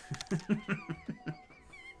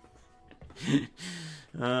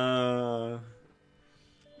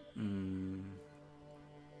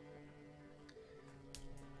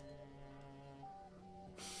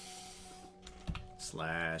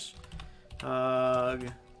 hug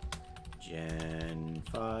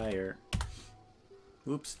Genfire.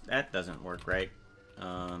 Oops, that doesn't work right.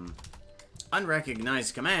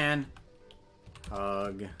 Unrecognized command.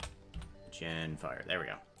 Hug Genfire. There we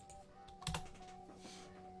go.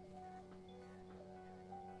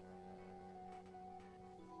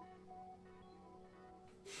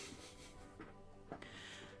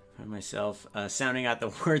 Find myself sounding out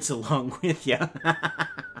the words along with you.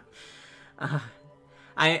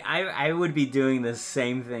 I would be doing the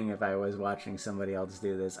same thing if I was watching somebody else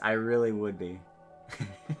do this. I really would be.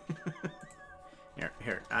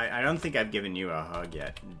 Here. I don't think I've given you a hug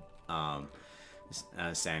yet,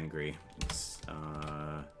 Sangri.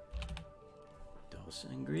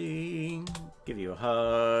 Sangri, give you a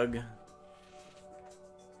hug.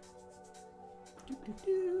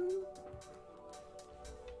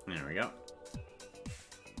 There we go.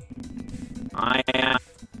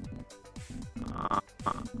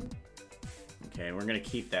 Okay, we're gonna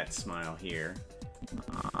keep that smile here.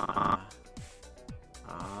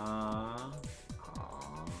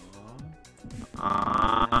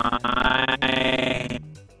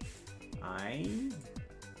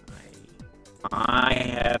 I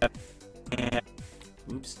have.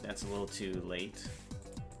 Oops, that's a little too late.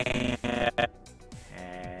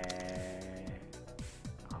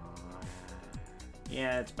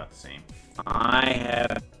 Yeah, it's about the same. I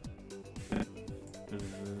have.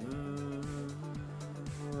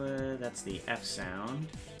 That's the F sound.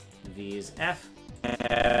 V is F.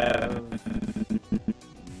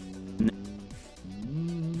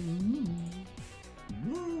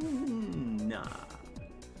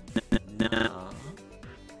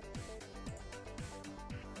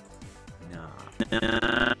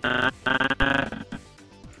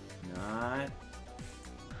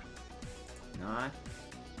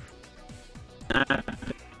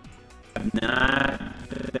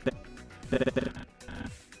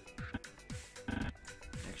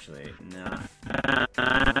 Actually, no.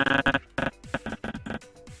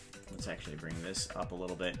 Let's actually bring this up a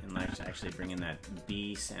little bit and let's actually bring in that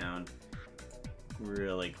B sound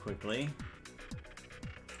really quickly.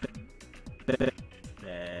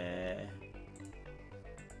 Then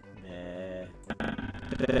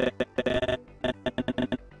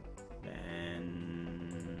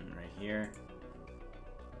right here.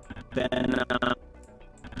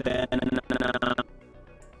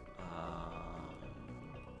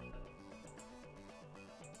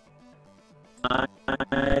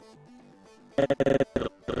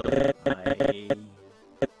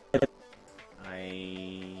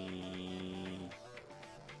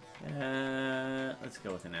 Let's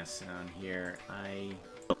go with an S sound here.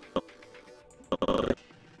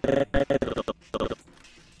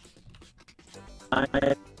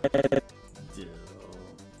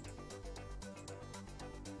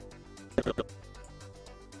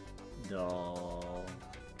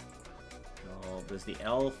 Does the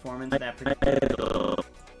L form into that particular?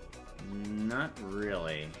 Not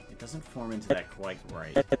really. It doesn't form into that quite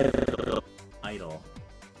right. Idle.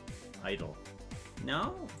 Idle.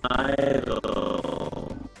 No?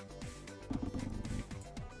 Idle.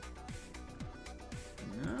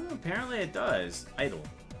 No, apparently it does. Idle.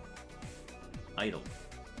 Idle.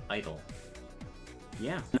 Idle.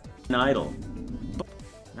 Yeah. An idle.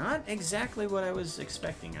 Not exactly what I was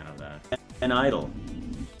expecting out of that. An idle.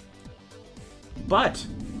 But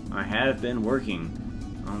I have been working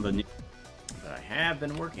on the new... But I have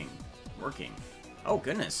been working. Oh,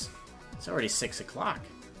 goodness. It's already 6 o'clock.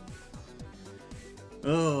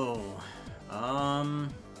 Oh.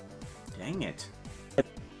 Dang it.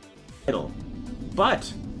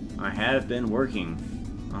 But I have been working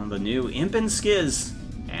on the new Imp and Skiz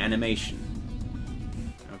animation.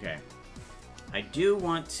 Okay. I do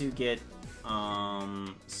want to get,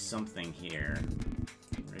 something here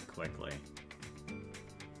very quickly.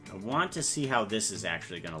 I want to see how this is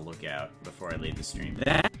actually going to look out before I leave the stream.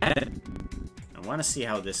 I want to see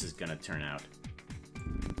how this is going to turn out.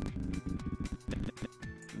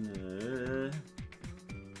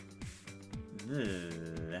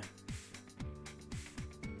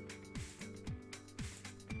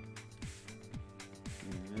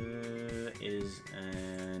 Is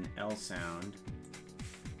an L sound.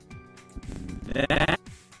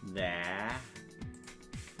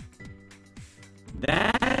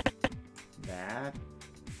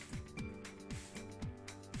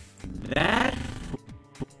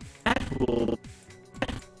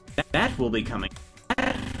 That will be coming.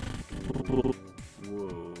 Whoa.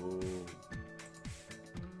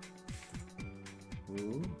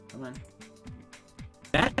 Ooh, come on.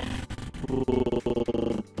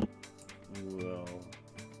 Whoa.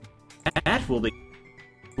 That will be.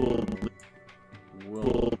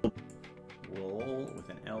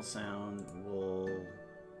 L sound will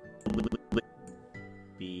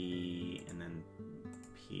be, and then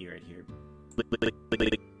P right here.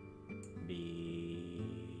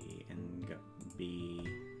 B and go B.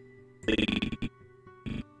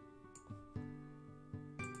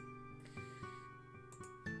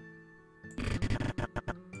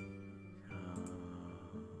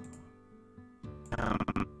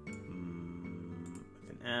 With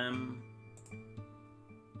an M.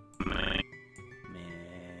 Meh.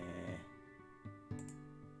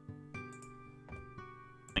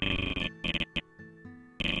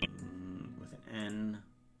 With an N.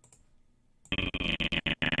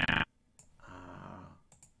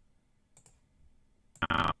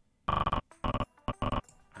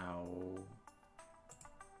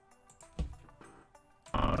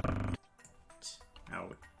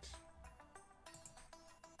 Out.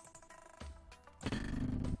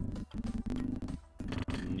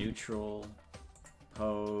 Neutral.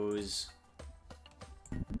 Pose.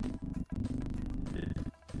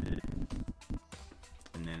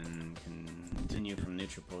 And then continue from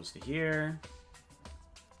neutral pose to here.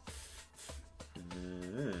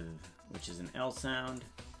 Which is an L sound.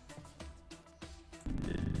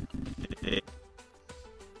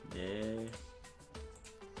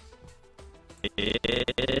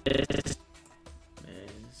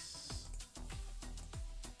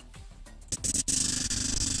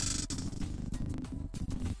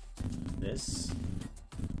 This.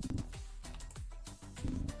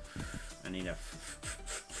 I need a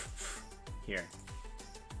here.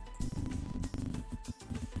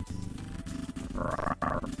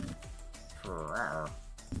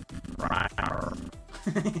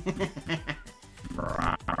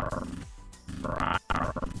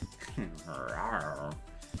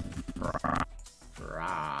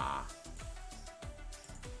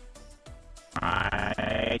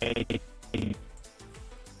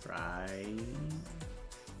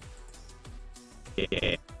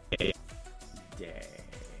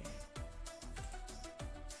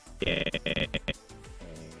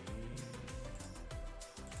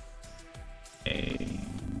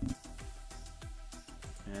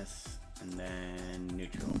 S, and then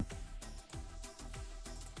neutral.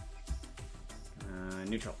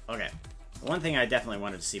 Neutral. Okay. One thing I definitely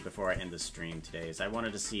wanted to see before I end the stream today is I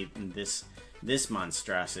wanted to see this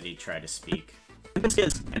monstrosity try to speak.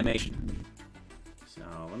 Animation. So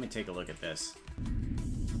let me take a look at this.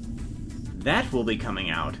 That will be coming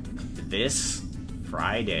out this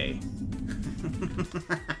Friday.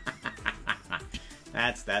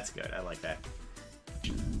 That's good. I like that.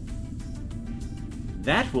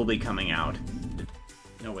 That will be coming out.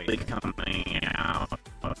 No wait, coming out.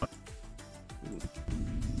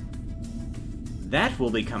 That will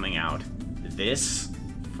be coming out this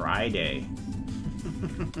Friday.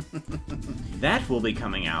 That will be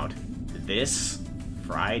coming out this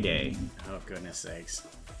Friday. Oh, goodness sakes.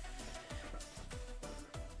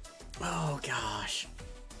 Oh, gosh.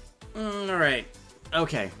 Alright.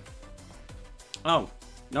 Okay. Oh,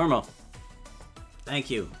 normal. Thank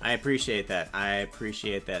you. I appreciate that. I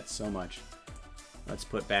appreciate that so much. Let's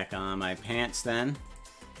put back on my pants then.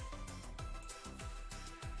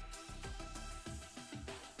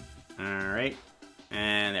 Alright.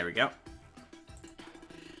 And there we go.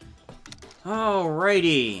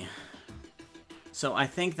 Alrighty. So I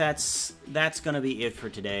think that's gonna be it for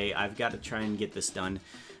today. I've got to try and get this done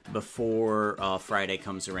before Friday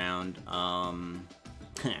comes around.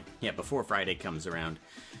 Yeah, before Friday comes around.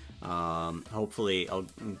 Hopefully I'll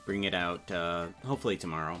bring it out hopefully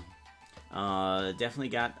tomorrow. Definitely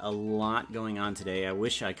got a lot going on today. I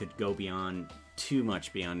wish I could go beyond too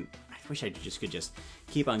much beyond. I wish I could just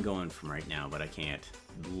keep on going from right now, but I can't.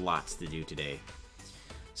 Lots to do today.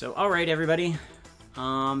 So, alright everybody.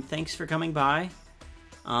 Thanks for coming by.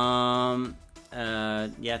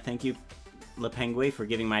 Yeah, thank you, Le Penguin, for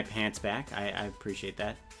giving my pants back. I appreciate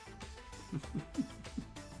that.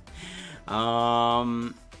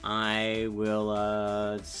 I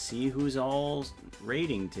will, see who's all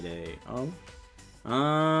raiding today. Oh.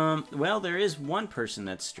 Well, there is one person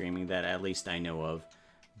that's streaming that at least I know of.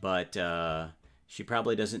 But, she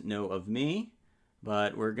probably doesn't know of me.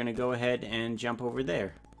 But we're gonna go ahead and jump over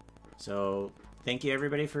there. So, thank you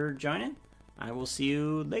everybody for joining. I will see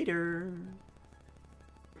you later.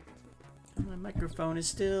 My microphone is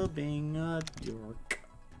still being a dork.